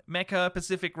Gundam, Mecha,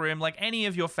 Pacific Rim, like any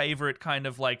of your favorite kind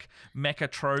of like mecha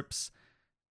tropes.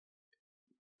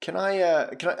 Can I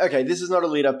okay, this is not a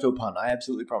lead up to a pun, I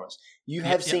absolutely promise. You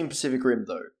have seen Pacific Rim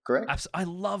though, correct? I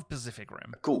love Pacific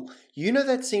Rim. Cool. You know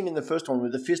that scene in the first one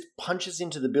where the fist punches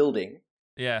into the building?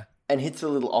 Yeah. And hits the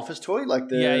little office toy, like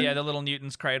the... Yeah, the little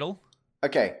Newton's cradle.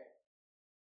 Okay.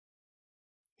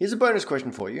 Here's a bonus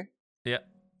question for you. Yeah.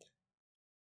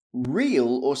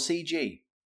 Real or CG?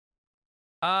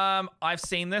 I've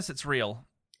seen this. It's real.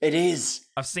 It is.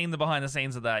 I've seen the behind the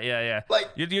scenes of that. Yeah. Like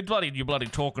you bloody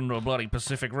talking to a bloody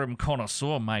Pacific Rim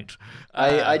connoisseur, mate.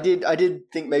 I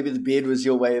did think maybe the beard was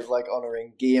your way of like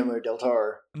honoring Guillermo del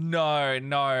Toro.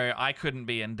 No, I couldn't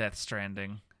be in Death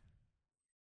Stranding.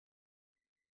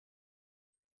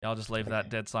 I'll just leave that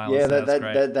dead silence. Yeah,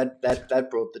 that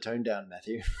brought the tone down,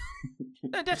 Matthew.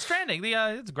 Death Stranding,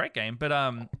 it's a great game, but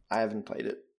I haven't played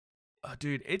it. Oh,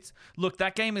 dude,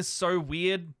 that game is so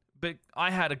weird, but I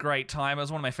had a great time. It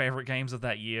was one of my favorite games of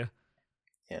that year.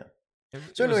 Yeah.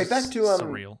 So anyway, back to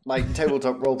surreal. Like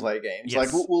tabletop roleplay games. Yes.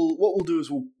 Like what we'll do is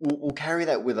we'll carry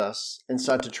that with us and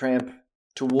start to tramp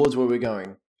towards where we're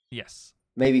going. Yes.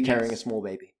 Maybe carrying a small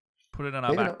baby. Put it in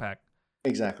our backpack. Not.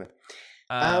 Exactly.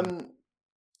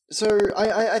 So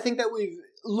I think that we've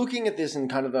looking at this and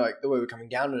kind of like the way we're coming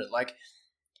down on it, like,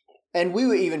 and we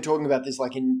were even talking about this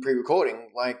like in pre-recording,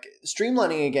 like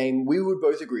streamlining a game. We would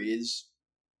both agree is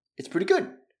it's pretty good.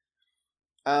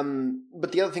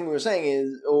 But the other thing we were saying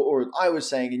is, or I was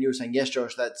saying, and you were saying, yes,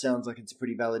 Josh, that sounds like it's a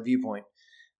pretty valid viewpoint.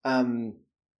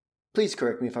 please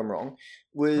correct me if I'm wrong,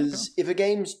 was if a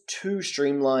game's too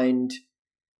streamlined,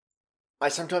 I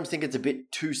sometimes think it's a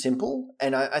bit too simple,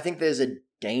 and I think there's a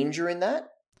danger in that.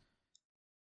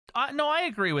 No, I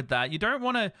agree with that. You don't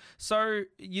want to. So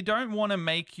you don't want to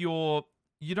make your.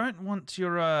 You don't want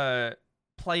your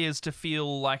players to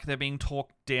feel like they're being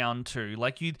talked down to.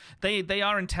 Like they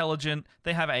are intelligent.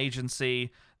 They have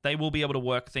agency. They will be able to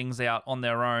work things out on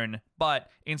their own. But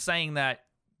in saying that,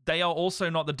 they are also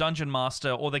not the dungeon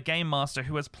master or the game master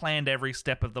who has planned every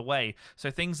step of the way.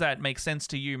 So things that make sense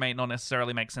to you may not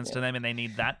necessarily make sense to them, and they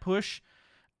need that push.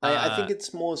 I think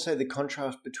it's more so the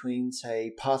contrast between,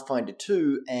 say, Pathfinder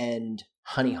 2 and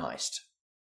Honey Heist.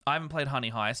 I haven't played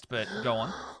Honey Heist, but go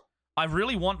on. I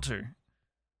really want to.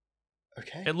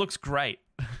 Okay. It looks great.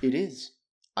 It is.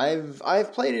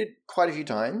 I've played it quite a few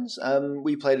times.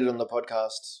 We played it on the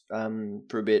podcast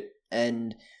for a bit,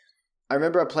 and I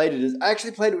remember I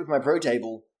actually played it with my pro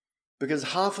table because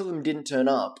half of them didn't turn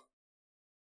up,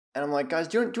 and I'm like, guys,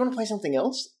 do you want to play something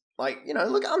else? Like,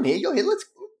 look, I'm here, you're here. Let's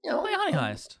play Honey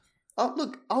Heist. Oh,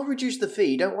 look, I'll reduce the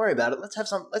fee. Don't worry about it. Let's have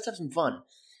some fun.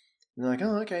 And they're like,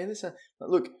 oh, okay.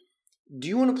 Look, do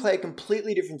you want to play a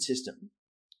completely different system,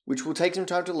 which will take some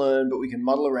time to learn, but we can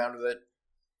muddle around with it?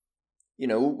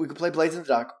 We could play Blades in the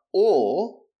Dark,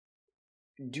 or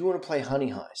do you want to play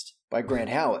Honey Heist by Grant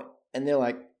Howard? And they're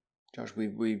like, Josh,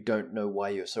 we don't know why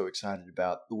you're so excited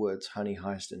about the words Honey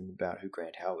Heist and about who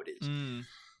Grant Howard is. Mm.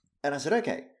 And I said,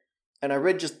 okay. And I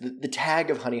read just the tag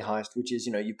of Honey Heist, which is,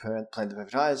 you plan the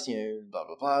perfect heist, blah,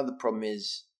 blah, blah. The problem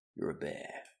is you're a bear.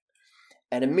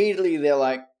 And immediately they're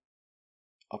like,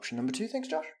 option number 2, thanks,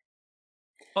 Josh.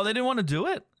 Oh, they didn't want to do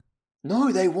it?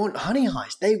 No, they want Honey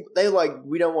Heist. They're like,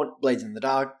 we don't want Blades in the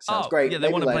Dark. Sounds great. Yeah, they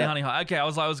want to play Honey Heist. Okay, I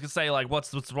was gonna say, like,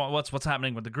 what's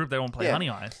happening with the group? They want to play Honey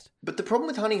Heist. But the problem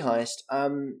with Honey Heist,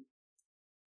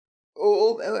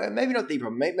 or maybe not the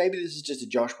problem, maybe this is just a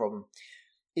Josh problem,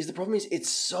 is it's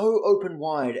so open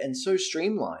wide and so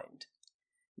streamlined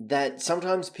that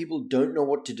sometimes people don't know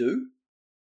what to do.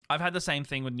 I've had the same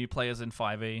thing with new players in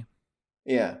 5e.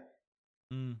 Yeah.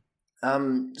 Mm.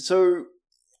 So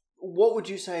what would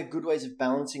you say are good ways of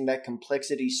balancing that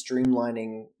complexity,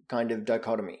 streamlining kind of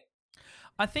dichotomy?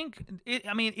 I think,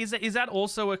 is that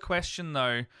also a question,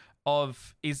 though,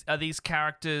 of are these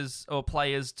characters or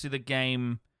players to the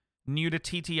game new to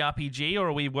TTRPG, or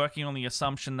are we working on the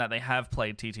assumption that they have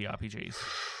played TTRPGs?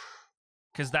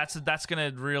 Because that's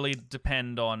going to really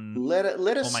depend on let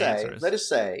us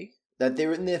say that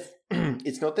they're in their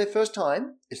it's not their first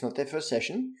time, it's not their first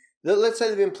session. Let's say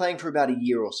they've been playing for about a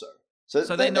year or so.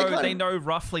 So they know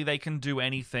roughly they can do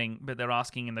anything, but they're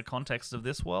asking in the context of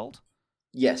this world.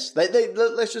 Yes, they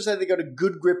let's just say they got a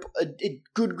good grip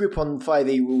on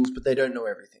 5e rules, but they don't know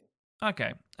everything.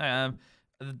 Okay,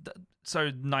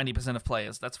 so 90% of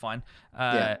players, that's fine.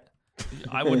 Yeah.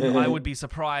 I would be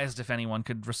surprised if anyone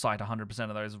could recite 100%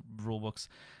 of those rule books.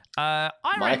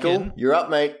 Michael, you're up,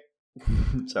 mate.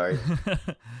 Sorry.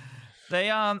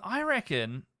 I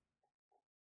reckon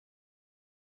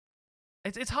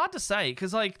it's hard to say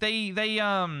because like they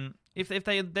if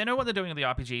they know what they're doing with the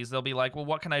RPGs, they'll be like, well,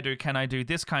 what can I do? Can I do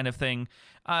this kind of thing?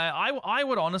 I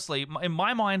would honestly, in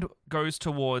my mind, goes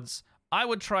towards I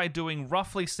would try doing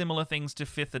roughly similar things to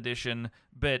 5th edition,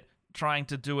 but trying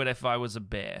to do it if I was a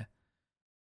bear.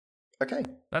 Okay.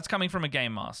 That's coming from a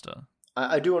game master.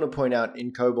 I do want to point out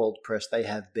in Kobold Press they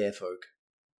have bear folk.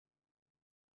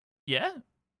 Yeah?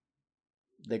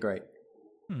 They're great.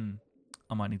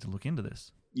 I might need to look into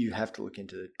this. You have to look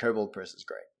into it. Kobold Press is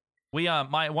great. We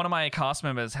one of my cast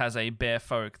members has a bear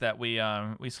folk that we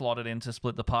slotted in to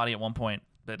split the party at one point,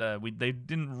 but they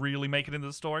didn't really make it into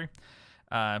the story.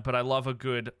 But I love a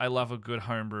good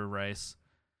homebrew race.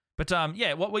 But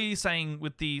yeah, what were you saying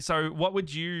with so what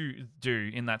would you do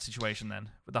in that situation then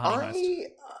with the Honey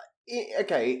Heist?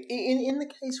 Okay, in the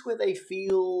case where they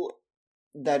feel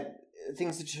that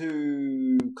things are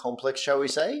too complex, shall we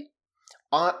say,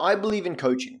 I believe in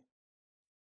coaching.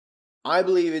 I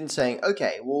believe in saying,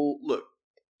 okay, well, look,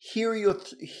 here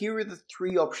are the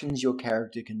 3 options your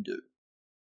character can do.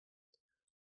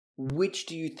 Which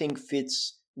do you think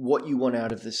fits what you want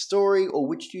out of this story, or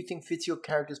which do you think fits your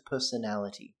character's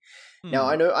personality? Now,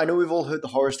 I know we've all heard the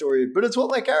horror story, but it's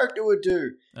what my character would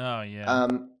do. Oh yeah.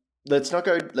 Let's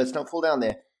not fall down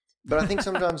there. But I think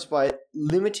sometimes by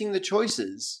limiting the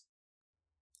choices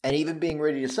and even being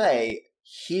ready to say,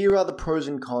 here are the pros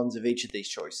and cons of each of these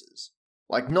choices.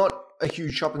 Like, not a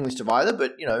huge shopping list of either,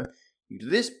 but, you do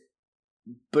this,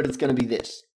 but it's going to be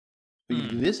this. Or you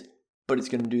do this, but it's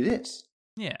going to do this.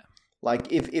 Yeah. Like,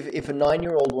 if a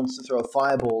 9-year-old wants to throw a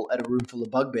fireball at a room full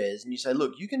of bugbears, and you say,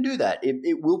 look, you can do that.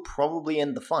 It will probably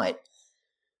end the fight.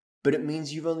 but it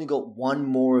means you've only got one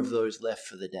more of those left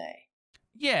for the day.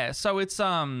 Yeah, so it's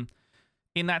in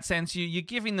that sense you're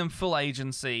giving them full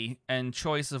agency and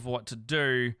choice of what to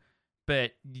do,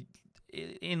 but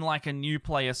in like a new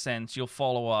player sense, you'll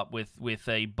follow up with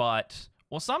a but.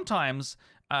 Or sometimes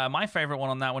my favorite one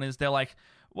on that one is they're like,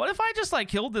 what if I just like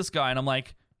killed this guy? And I'm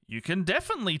like, you can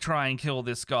definitely try and kill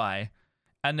this guy.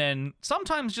 And then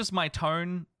sometimes just my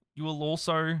tone, you will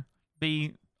also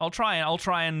be, I'll try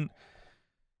and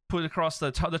put across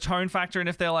the tone factor. And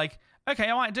if they're like, okay,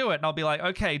 I might do it, and I'll be like,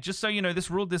 okay, just so you know,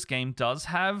 this game does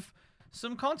have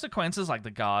some consequences. Like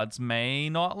the guards may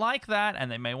not like that,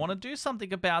 and they may want to do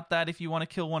something about that. If you want to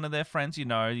kill one of their friends,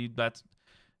 that's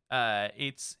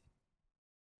it's.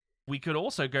 We could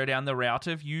also go down the route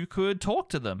of you could talk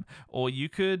to them, or you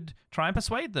could try and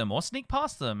persuade them, or sneak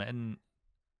past them, and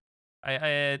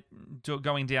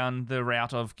going down the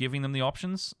route of giving them the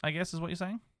options, I guess, is what you're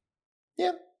saying.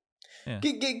 Yeah.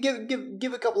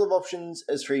 Give a couple of options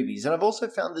as freebies, and I've also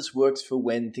found this works for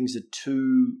when things are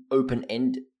too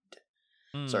open-ended.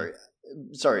 Sorry.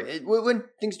 When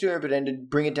things are too open-ended,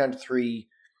 bring it down to 3.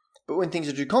 But when things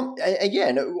are too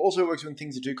again, it also works when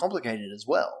things are too complicated as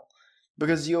well.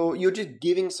 Because you're just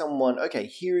giving someone, okay,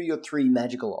 here are your 3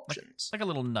 magical options. Like a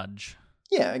little nudge.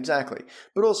 Yeah, exactly.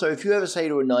 But also, if you ever say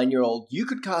to a 9-year-old, you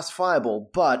could cast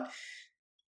Fireball, but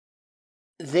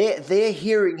their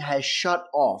hearing has shut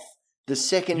off the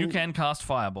second... You can cast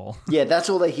Fireball. Yeah, that's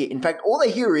all they hear. In fact, all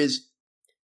they hear is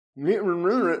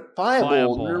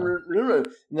Fireball. And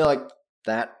they're like,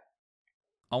 that.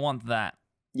 I want that.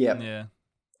 Yeah. Yeah.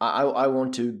 I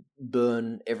want to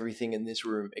burn everything in this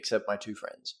room except my 2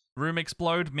 friends. Room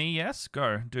explode, me, yes?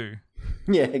 Go, do.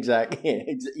 Yeah, exactly.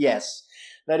 Yeah, yes.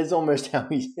 That is almost how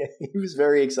he was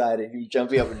very excited. He was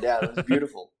jumping up and down. It was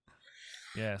beautiful.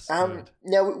 Yes, good.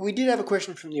 Now, we did have a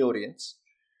question from the audience.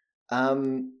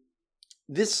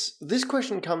 This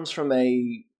question comes from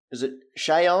is it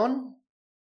Shayon?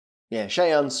 Yeah,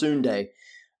 Shayon Sunday.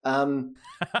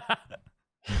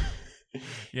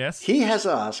 Yes? He has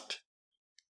asked,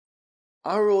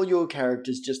 are all your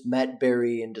characters just Matt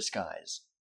Berry in disguise?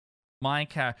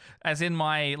 As in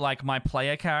my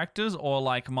player characters, or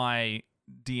like my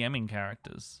DMing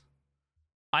characters?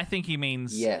 I think he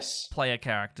means yes, player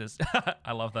characters.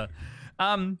 I love that.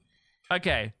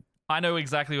 Okay, I know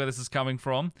exactly where this is coming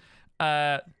from.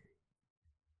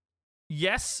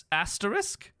 Yes,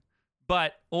 asterisk,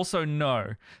 but also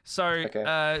no. So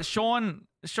okay. Sean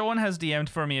has DM'd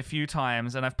for me a few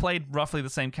times, and I've played roughly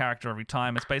the same character every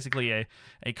time. It's basically a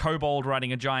kobold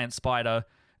riding a giant spider,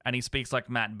 and he speaks like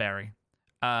Matt Berry.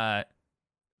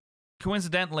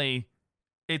 Coincidentally,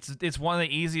 it's one of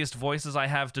the easiest voices I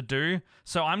have to do,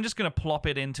 so I'm just going to plop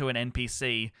it into an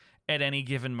NPC at any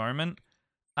given moment.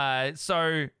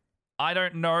 So I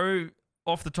don't know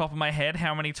off the top of my head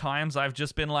how many times I've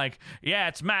just been like, yeah,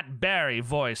 it's Matt Berry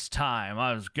voice time.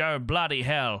 I was go bloody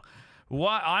hell.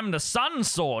 What? I'm the Sun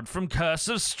Sword from Curse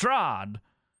of Strahd.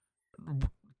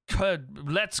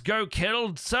 Let's go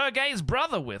kill Sergei's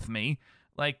brother with me.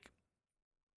 Like,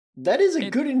 that is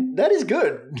that is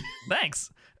good.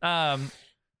 Thanks.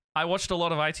 I watched a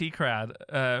lot of IT Crowd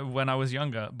when I was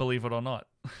younger, believe it or not.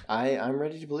 I'm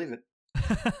ready to believe it.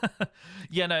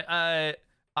 Yeah, no,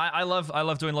 I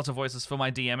love doing lots of voices for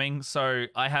my DMing, so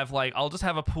I have I'll just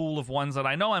have a pool of ones that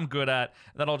I know I'm good at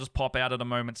that I'll just pop out at a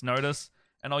moment's notice,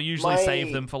 and I'll usually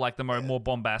save them for the more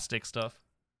bombastic stuff.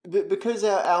 Because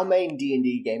our main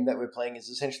D&D game that we're playing is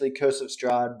essentially Curse of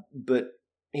Strahd, but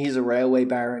he's a railway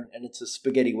baron, and it's a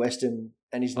spaghetti western,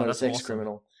 and he's not a sex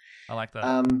criminal. I like that.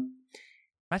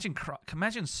 Imagine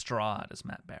Strahd as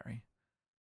Matt Berry.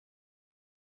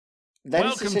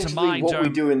 That's essentially what we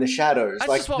do in the shadows.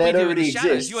 That's just what we do in the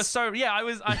shadows. You are so... Yeah,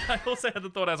 I also had the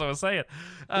thought as I was saying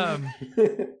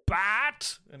it.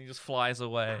 Bat! And he just flies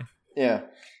away. Yeah.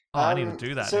 I need to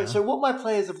do that now. So what my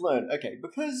players have learned... Okay,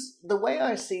 because the way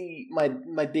I see my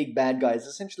big bad guy is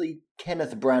essentially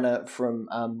Kenneth Branagh from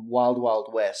Wild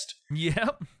Wild West.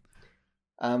 Yep.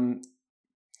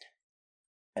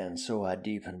 And so I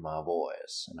deepen my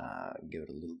voice, and I give it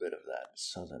a little bit of that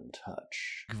southern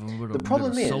touch. The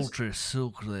problem is sultry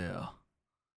silk there.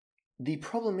 The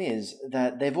problem is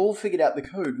that they've all figured out the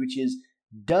code, which is,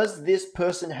 does this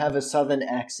person have a southern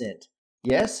accent?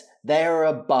 Yes, they are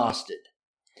a bastard.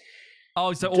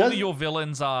 Oh, so all of your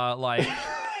villains are like...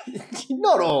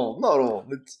 Not all.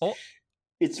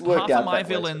 It's worked out. Half of my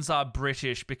villains are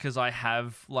British because I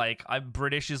have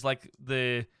British is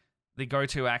the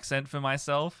go-to accent for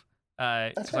myself.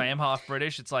 Because I am half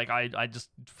British, it's I just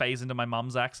phase into my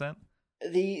mum's accent.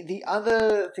 The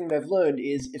other thing they've learned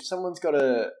is if someone's got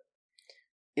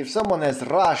if someone has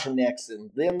Russian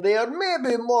accent, then they are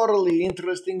maybe morally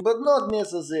interesting, but not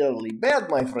necessarily bad,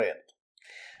 my friend.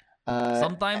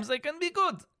 Sometimes they can be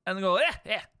good and go,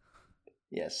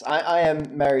 Yes, I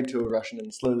am married to a Russian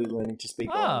and slowly learning to speak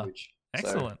the language.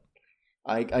 Excellent.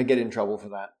 So I get in trouble for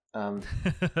that.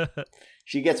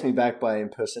 She gets me back by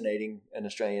impersonating an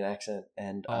Australian accent,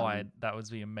 and that would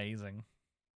be amazing.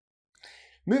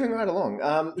 Moving right along.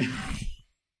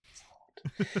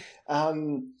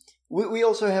 We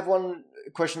also have one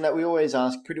question that we always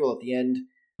ask pretty well at the end,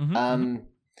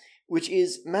 which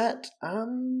is, Matt,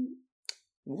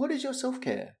 what is your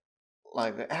self-care?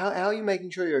 Like, how are you making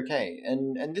sure you're okay?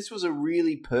 And this was a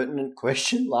really pertinent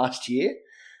question last year.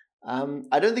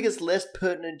 I don't think it's less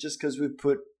pertinent just because we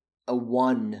put a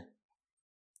 1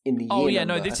 in the year. Oh yeah,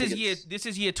 number. no, this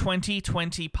is year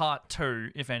 2020 part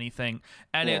 2, if anything,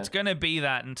 and it's going to be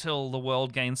that until the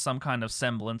world gains some kind of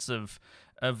semblance of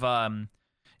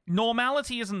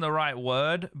normality isn't the right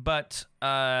word, but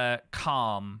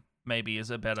calm maybe is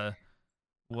a better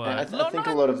word. I think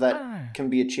a lot of that can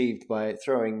be achieved by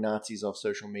throwing Nazis off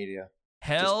social media.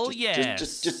 Hell yeah!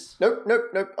 Just nope.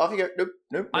 Off you go.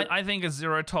 Nope. I think a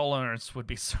zero tolerance would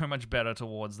be so much better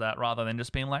towards that, rather than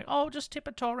just being like, oh, just tip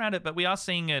a toe around it. But we are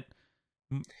seeing it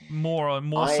more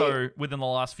so within the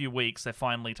last few weeks. They're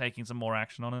finally taking some more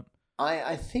action on it.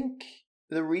 I think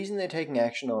the reason they're taking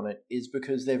action on it is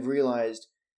because they've realized,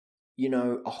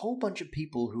 a whole bunch of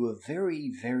people who are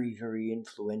very, very, very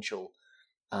influential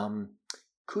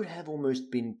could have almost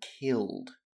been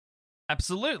killed.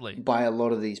 Absolutely. By a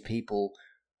lot of these people.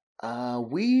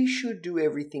 We should do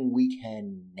everything we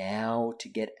can now to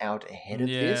get out ahead of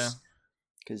this.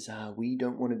 Because we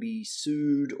don't want to be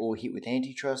sued or hit with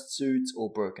antitrust suits or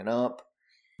broken up.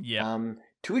 Yeah.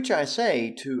 To which I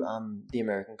say to the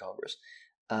American Congress,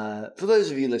 for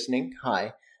those of you listening,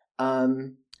 hi.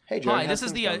 Hey, Joe. Hi, this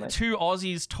is the two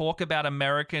Aussies talk about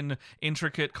American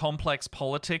intricate complex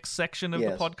politics section of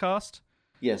the podcast.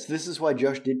 Yes, this is why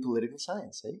Josh did political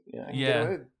science. See? I can get away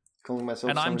with calling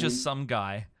myself. And I'm just some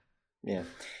guy. Yeah.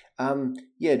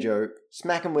 Yeah, Joe.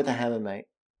 Smack him with a hammer, mate.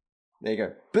 There you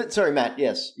go. But sorry, Matt.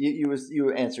 Yes, you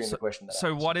were answering the question.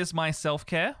 So, what is my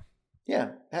self-care?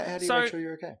 Yeah. How do you make sure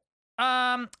you're okay?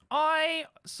 I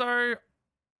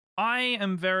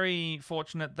am very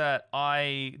fortunate that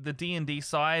the D&D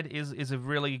side is a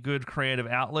really good creative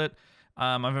outlet.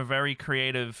 I'm a very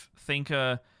creative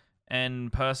thinker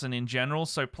and person in general,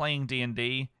 so playing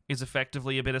D&D is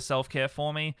effectively a bit of self-care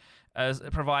for me,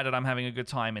 provided I'm having a good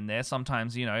time in there.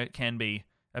 Sometimes, it can be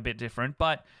a bit different,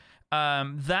 but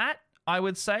that, I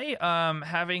would say,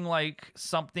 having like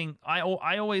something,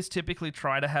 I always typically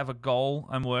try to have a goal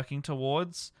I'm working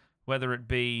towards, whether it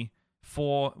be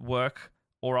for work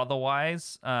or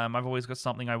otherwise. I've always got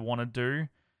something I want to do,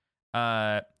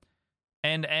 and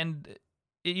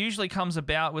it usually comes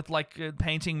about with like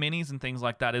painting minis and things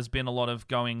like that. Has been a lot of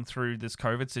going through this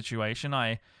COVID situation.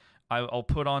 I'll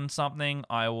put on something.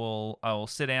 I will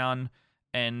sit down,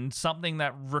 and something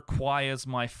that requires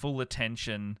my full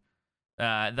attention,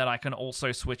 that I can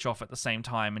also switch off at the same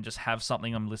time and just have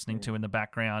something I'm listening to in the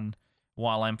background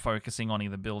while I'm focusing on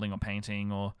either building or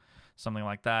painting or something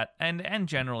like that. And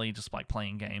generally just like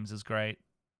playing games is great.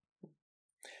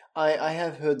 I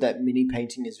have heard that mini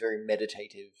painting is very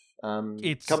meditative.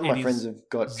 A couple of my friends have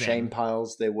got shame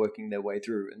piles they're working their way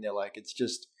through, and they're like, it's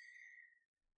just,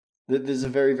 there's a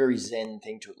very, very zen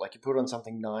thing to it. Like, you put on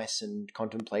something nice and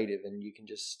contemplative, and you can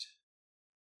just...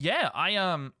 Yeah,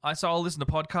 so I'll listen to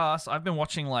podcasts. I've been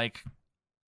watching like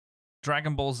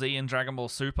Dragon Ball Z and Dragon Ball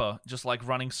Super, just like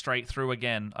running straight through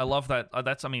again. I love that. I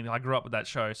grew up with that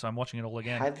show, so I'm watching it all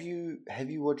again. Have you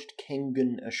watched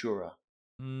Kengan Ashura?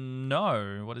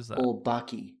 No, what is that? Or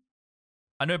Baki?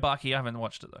 I know Baki. I haven't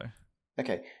watched it though.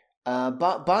 Okay,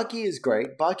 Baki is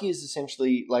great. Baki is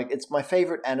essentially like, it's my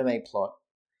favorite anime plot,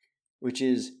 which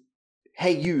is,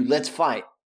 hey you, let's fight.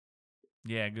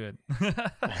 Yeah, good.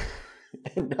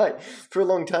 And for a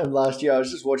long time last year, I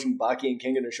was just watching Baki and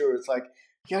Kengan Ashura. It's like,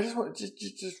 yeah, I just want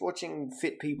just watching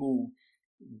fit people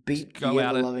beat the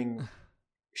ever-loving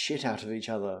shit out of each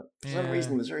other. For some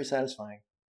reason, it was very satisfying.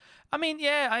 I mean,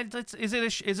 yeah, is it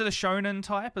a shonen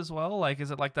type as well? Like, is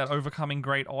it like that overcoming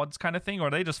great odds kind of thing, or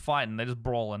are they just fighting? They're just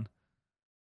brawling?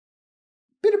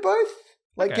 Bit of both.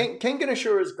 Like, okay. Kengan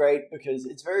Ashura is great because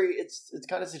it's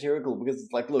kind of satirical, because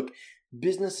it's like, look,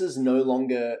 businesses no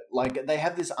longer, like, they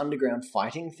have this underground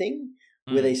fighting thing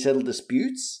where they settle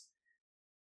disputes.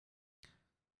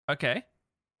 Okay.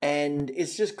 And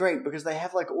it's just great because they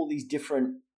have like all these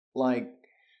different like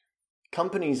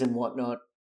companies and whatnot,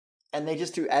 and they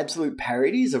just do absolute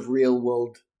parodies of real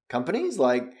world companies.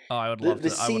 Like I would love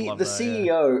the I would love the that,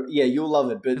 CEO. Yeah, you'll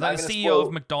love it. But like I'm the going to CEO spoil.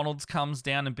 of McDonald's comes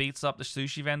down and beats up the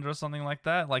sushi vendor or something like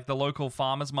that, like the local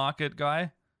farmers market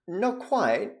guy. Not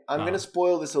quite. I'm going Oh. to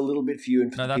spoil this a little bit for you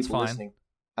and for No, the that's people fine. listening.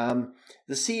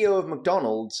 The CEO of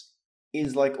McDonald's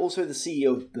is like also the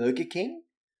CEO of Burger King,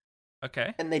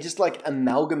 Okay. and they just like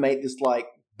amalgamate this like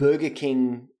Burger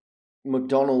King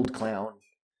McDonald clown.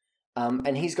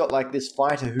 And he's got like this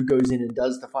fighter who goes in and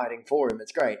does the fighting for him.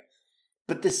 It's great.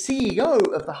 But the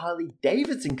CEO of the Harley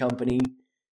Davidson company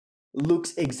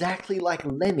looks exactly like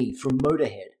Lemmy from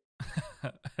Motorhead.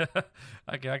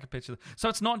 Okay, I can picture that. So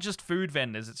it's not just food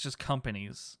vendors, it's just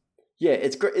companies. Yeah,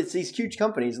 it's great. It's these huge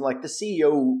companies, and like the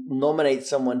CEO nominates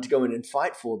someone to go in and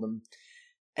fight for them,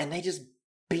 and they just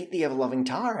beat the ever-loving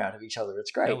tar out of each other.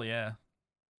 It's great. Hell yeah.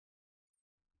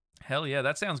 Hell yeah,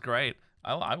 that sounds great.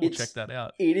 I will check that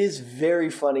out. It is very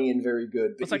funny and very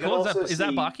good. But What's that called? Is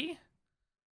that Baki?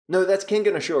 No, that's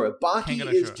Kengan Ashura. Baki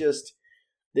Kengan is Ashura. just...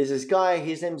 There's this guy,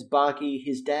 his name's Baki.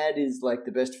 His dad is like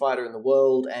the best fighter in the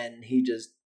world, and he just,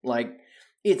 like...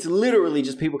 It's literally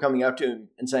just people coming up to him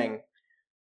and saying,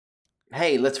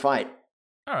 hey, let's fight.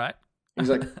 All right. He's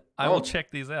like, I oh, will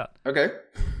check these out. okay.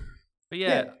 But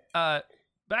yeah,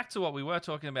 back to what we were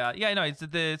talking about. Yeah, no,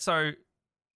 it's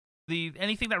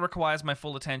anything that requires my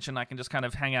full attention, I can just kind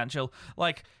of hang out and chill.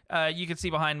 Like, you can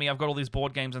see behind me, I've got all these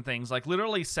board games and things. Like,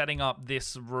 literally setting up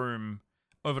this room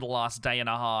over the last day and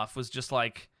a half was just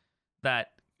like that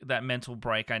mental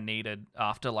break I needed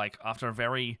after a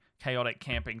very chaotic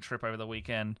camping trip over the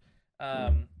weekend.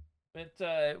 But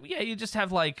you just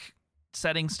have like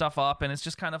setting stuff up, and it's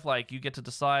just kind of like you get to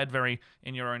decide very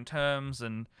in your own terms,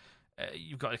 and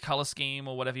you've got a color scheme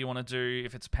or whatever you want to do,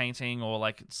 if it's painting or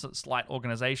like slight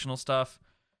organizational stuff.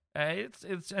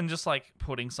 It's and just like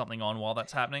putting something on while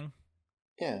that's happening.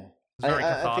 Yeah. It's very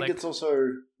I cathartic. think it's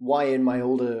also why in my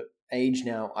older age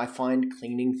now, I find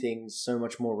cleaning things so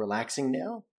much more relaxing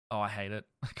now. Oh, I hate it.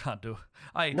 I can't do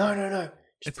it. No.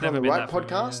 Just It's put on never the been right that for me,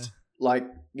 podcast, yeah. like,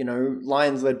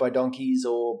 Lions Led by Donkeys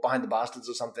or Behind the Bastards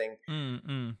or something.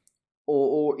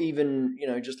 Or even,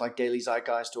 just like Daily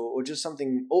Zeitgeist or just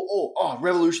something.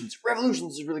 Revolutions.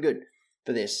 Revolutions is really good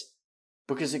for this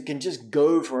because it can just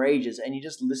go for ages and you're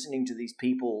just listening to these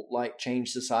people like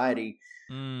change society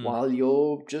while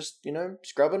you're just,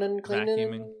 scrubbing and cleaning.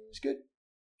 Vacuuming. It's good.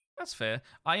 That's fair.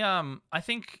 I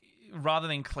think rather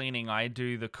than cleaning, I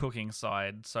do the cooking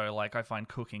side. So like I find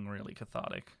cooking really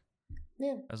cathartic.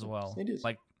 Yeah. As well. It is.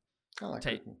 Like I like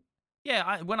cooking.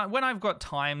 yeah, when I've got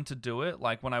time to do it,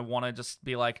 like when I want to just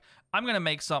be like, I'm gonna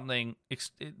make something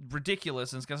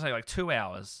ridiculous, and it's gonna take like 2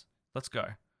 hours. Let's go.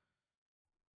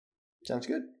 Sounds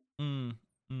good. Yeah.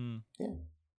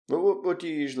 What do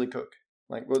you usually cook?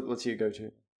 Like, what's your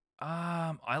go-to?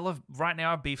 I love right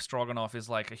now. Beef stroganoff is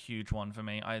like a huge one for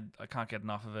me. I can't get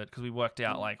enough of it because we worked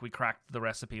out like we cracked the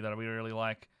recipe that we really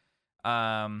like.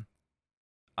 I've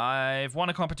won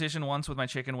a competition once with my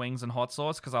chicken wings and hot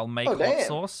sauce because I'll make hot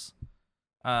sauce.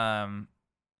 It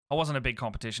wasn't a big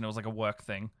competition; it was like a work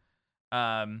thing.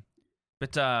 Doesn't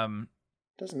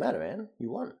matter, man.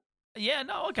 You won. Yeah.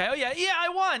 No. Okay. Oh yeah. Yeah. I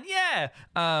won. Yeah.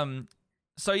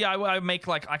 So yeah, I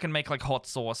can make like hot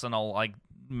sauce, and I'll like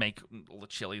make all the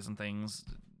chilies and things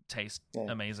taste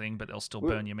amazing, but they'll still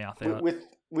burn your mouth out.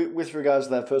 With regards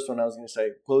to that first one, I was going to say,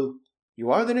 well,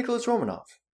 you are the Nicholas Romanov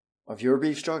of your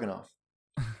beef stroganoff.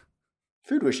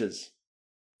 Food wishes,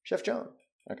 Chef John.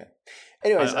 Okay.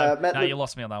 Anyways, Matt, you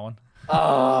lost me on that one.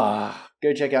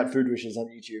 Go check out Food Wishes on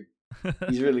YouTube.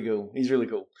 He's really cool.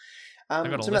 So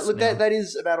Matt, look, that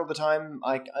is about all the time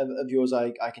of yours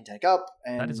I can take up.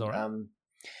 And, that is all right.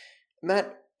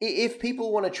 Matt, if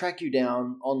people want to track you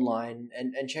down online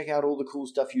and check out all the cool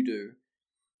stuff you do,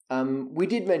 we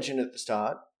did mention at the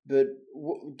start, but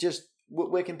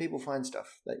where can people find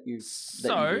stuff that you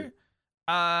do?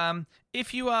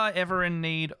 If you are ever in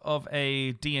need of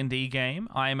a D&D game,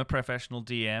 I am a professional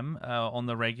DM on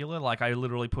the regular. Like, I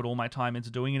literally put all my time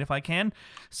into doing it if I can.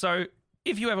 So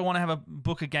if you ever want to have a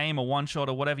book a game or one shot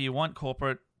or whatever you want,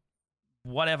 corporate,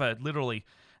 whatever, literally,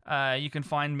 you can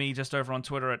find me just over on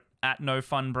Twitter at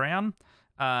NoFunBrown.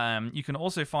 You can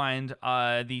also find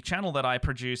the channel that I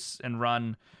produce and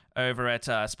run over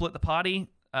at Split the Party.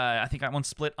 I think I'm on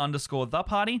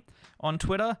split_the_party on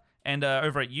Twitter. And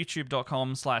over at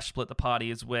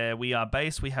youtube.com/splittheparty is where we are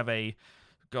based. We have a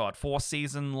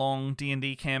 4-season-long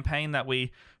D&D campaign that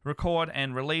we record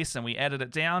and release, and we edit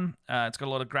it down. It's got a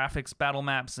lot of graphics, battle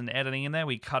maps, and editing in there.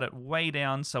 We cut it way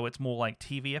down so it's more like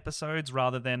TV episodes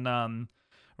rather than the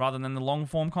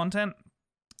long-form content.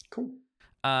 Cool.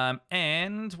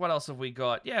 And what else have we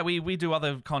got? Yeah, we do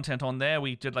other content on there.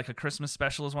 We did like a Christmas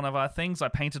special as one of our things. I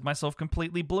painted myself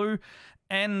completely blue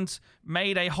and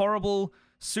made a horrible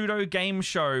pseudo game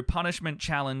show, punishment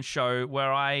challenge show,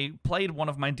 where I played one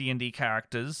of my D&D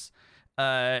characters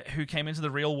who came into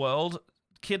the real world,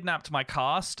 kidnapped my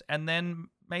cast, and then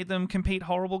made them compete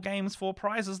horrible games for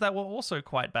prizes that were also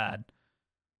quite bad.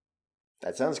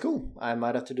 That sounds cool. I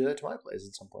might have to do that to my players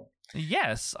at some point.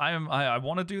 Yes, I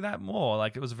want to do that more.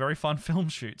 Like, it was a very fun film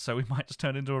shoot, so we might just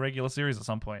turn it into a regular series at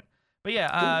some point. But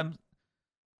yeah, cool.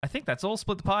 I think that's all.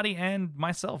 Split the Party and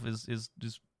myself is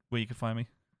where you can find me.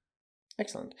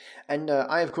 Excellent. And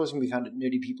I, of course, can be found at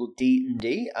Nerdy People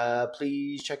D&D.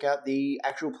 Please check out the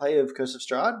actual play of Curse of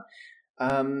Strahd.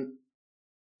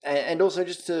 And also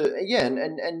just to,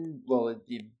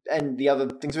 and the other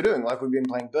things we're doing. Like, we've been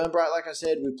playing Burn Bright, like I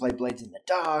said. We've played Blades in the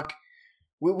Dark.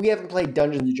 We haven't played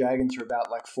Dungeons & Dragons for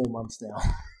about, 4 months now.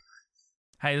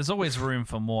 Hey, there's always room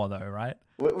for more, though, right?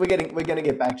 We're going to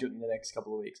get back to it in the next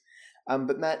couple of weeks.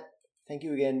 But Matt, thank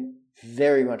you again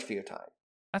very much for your time.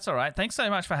 That's all right. Thanks so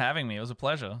much for having me. It was a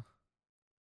pleasure.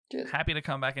 Cheers. Happy to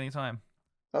come back anytime.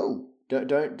 Oh,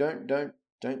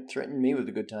 don't threaten me with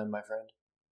a good time, my friend.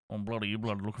 Oh, you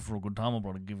bloody looking for a good time.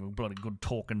 I'm give you a bloody good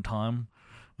talking time.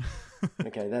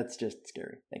 Okay, that's just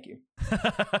scary. Thank you.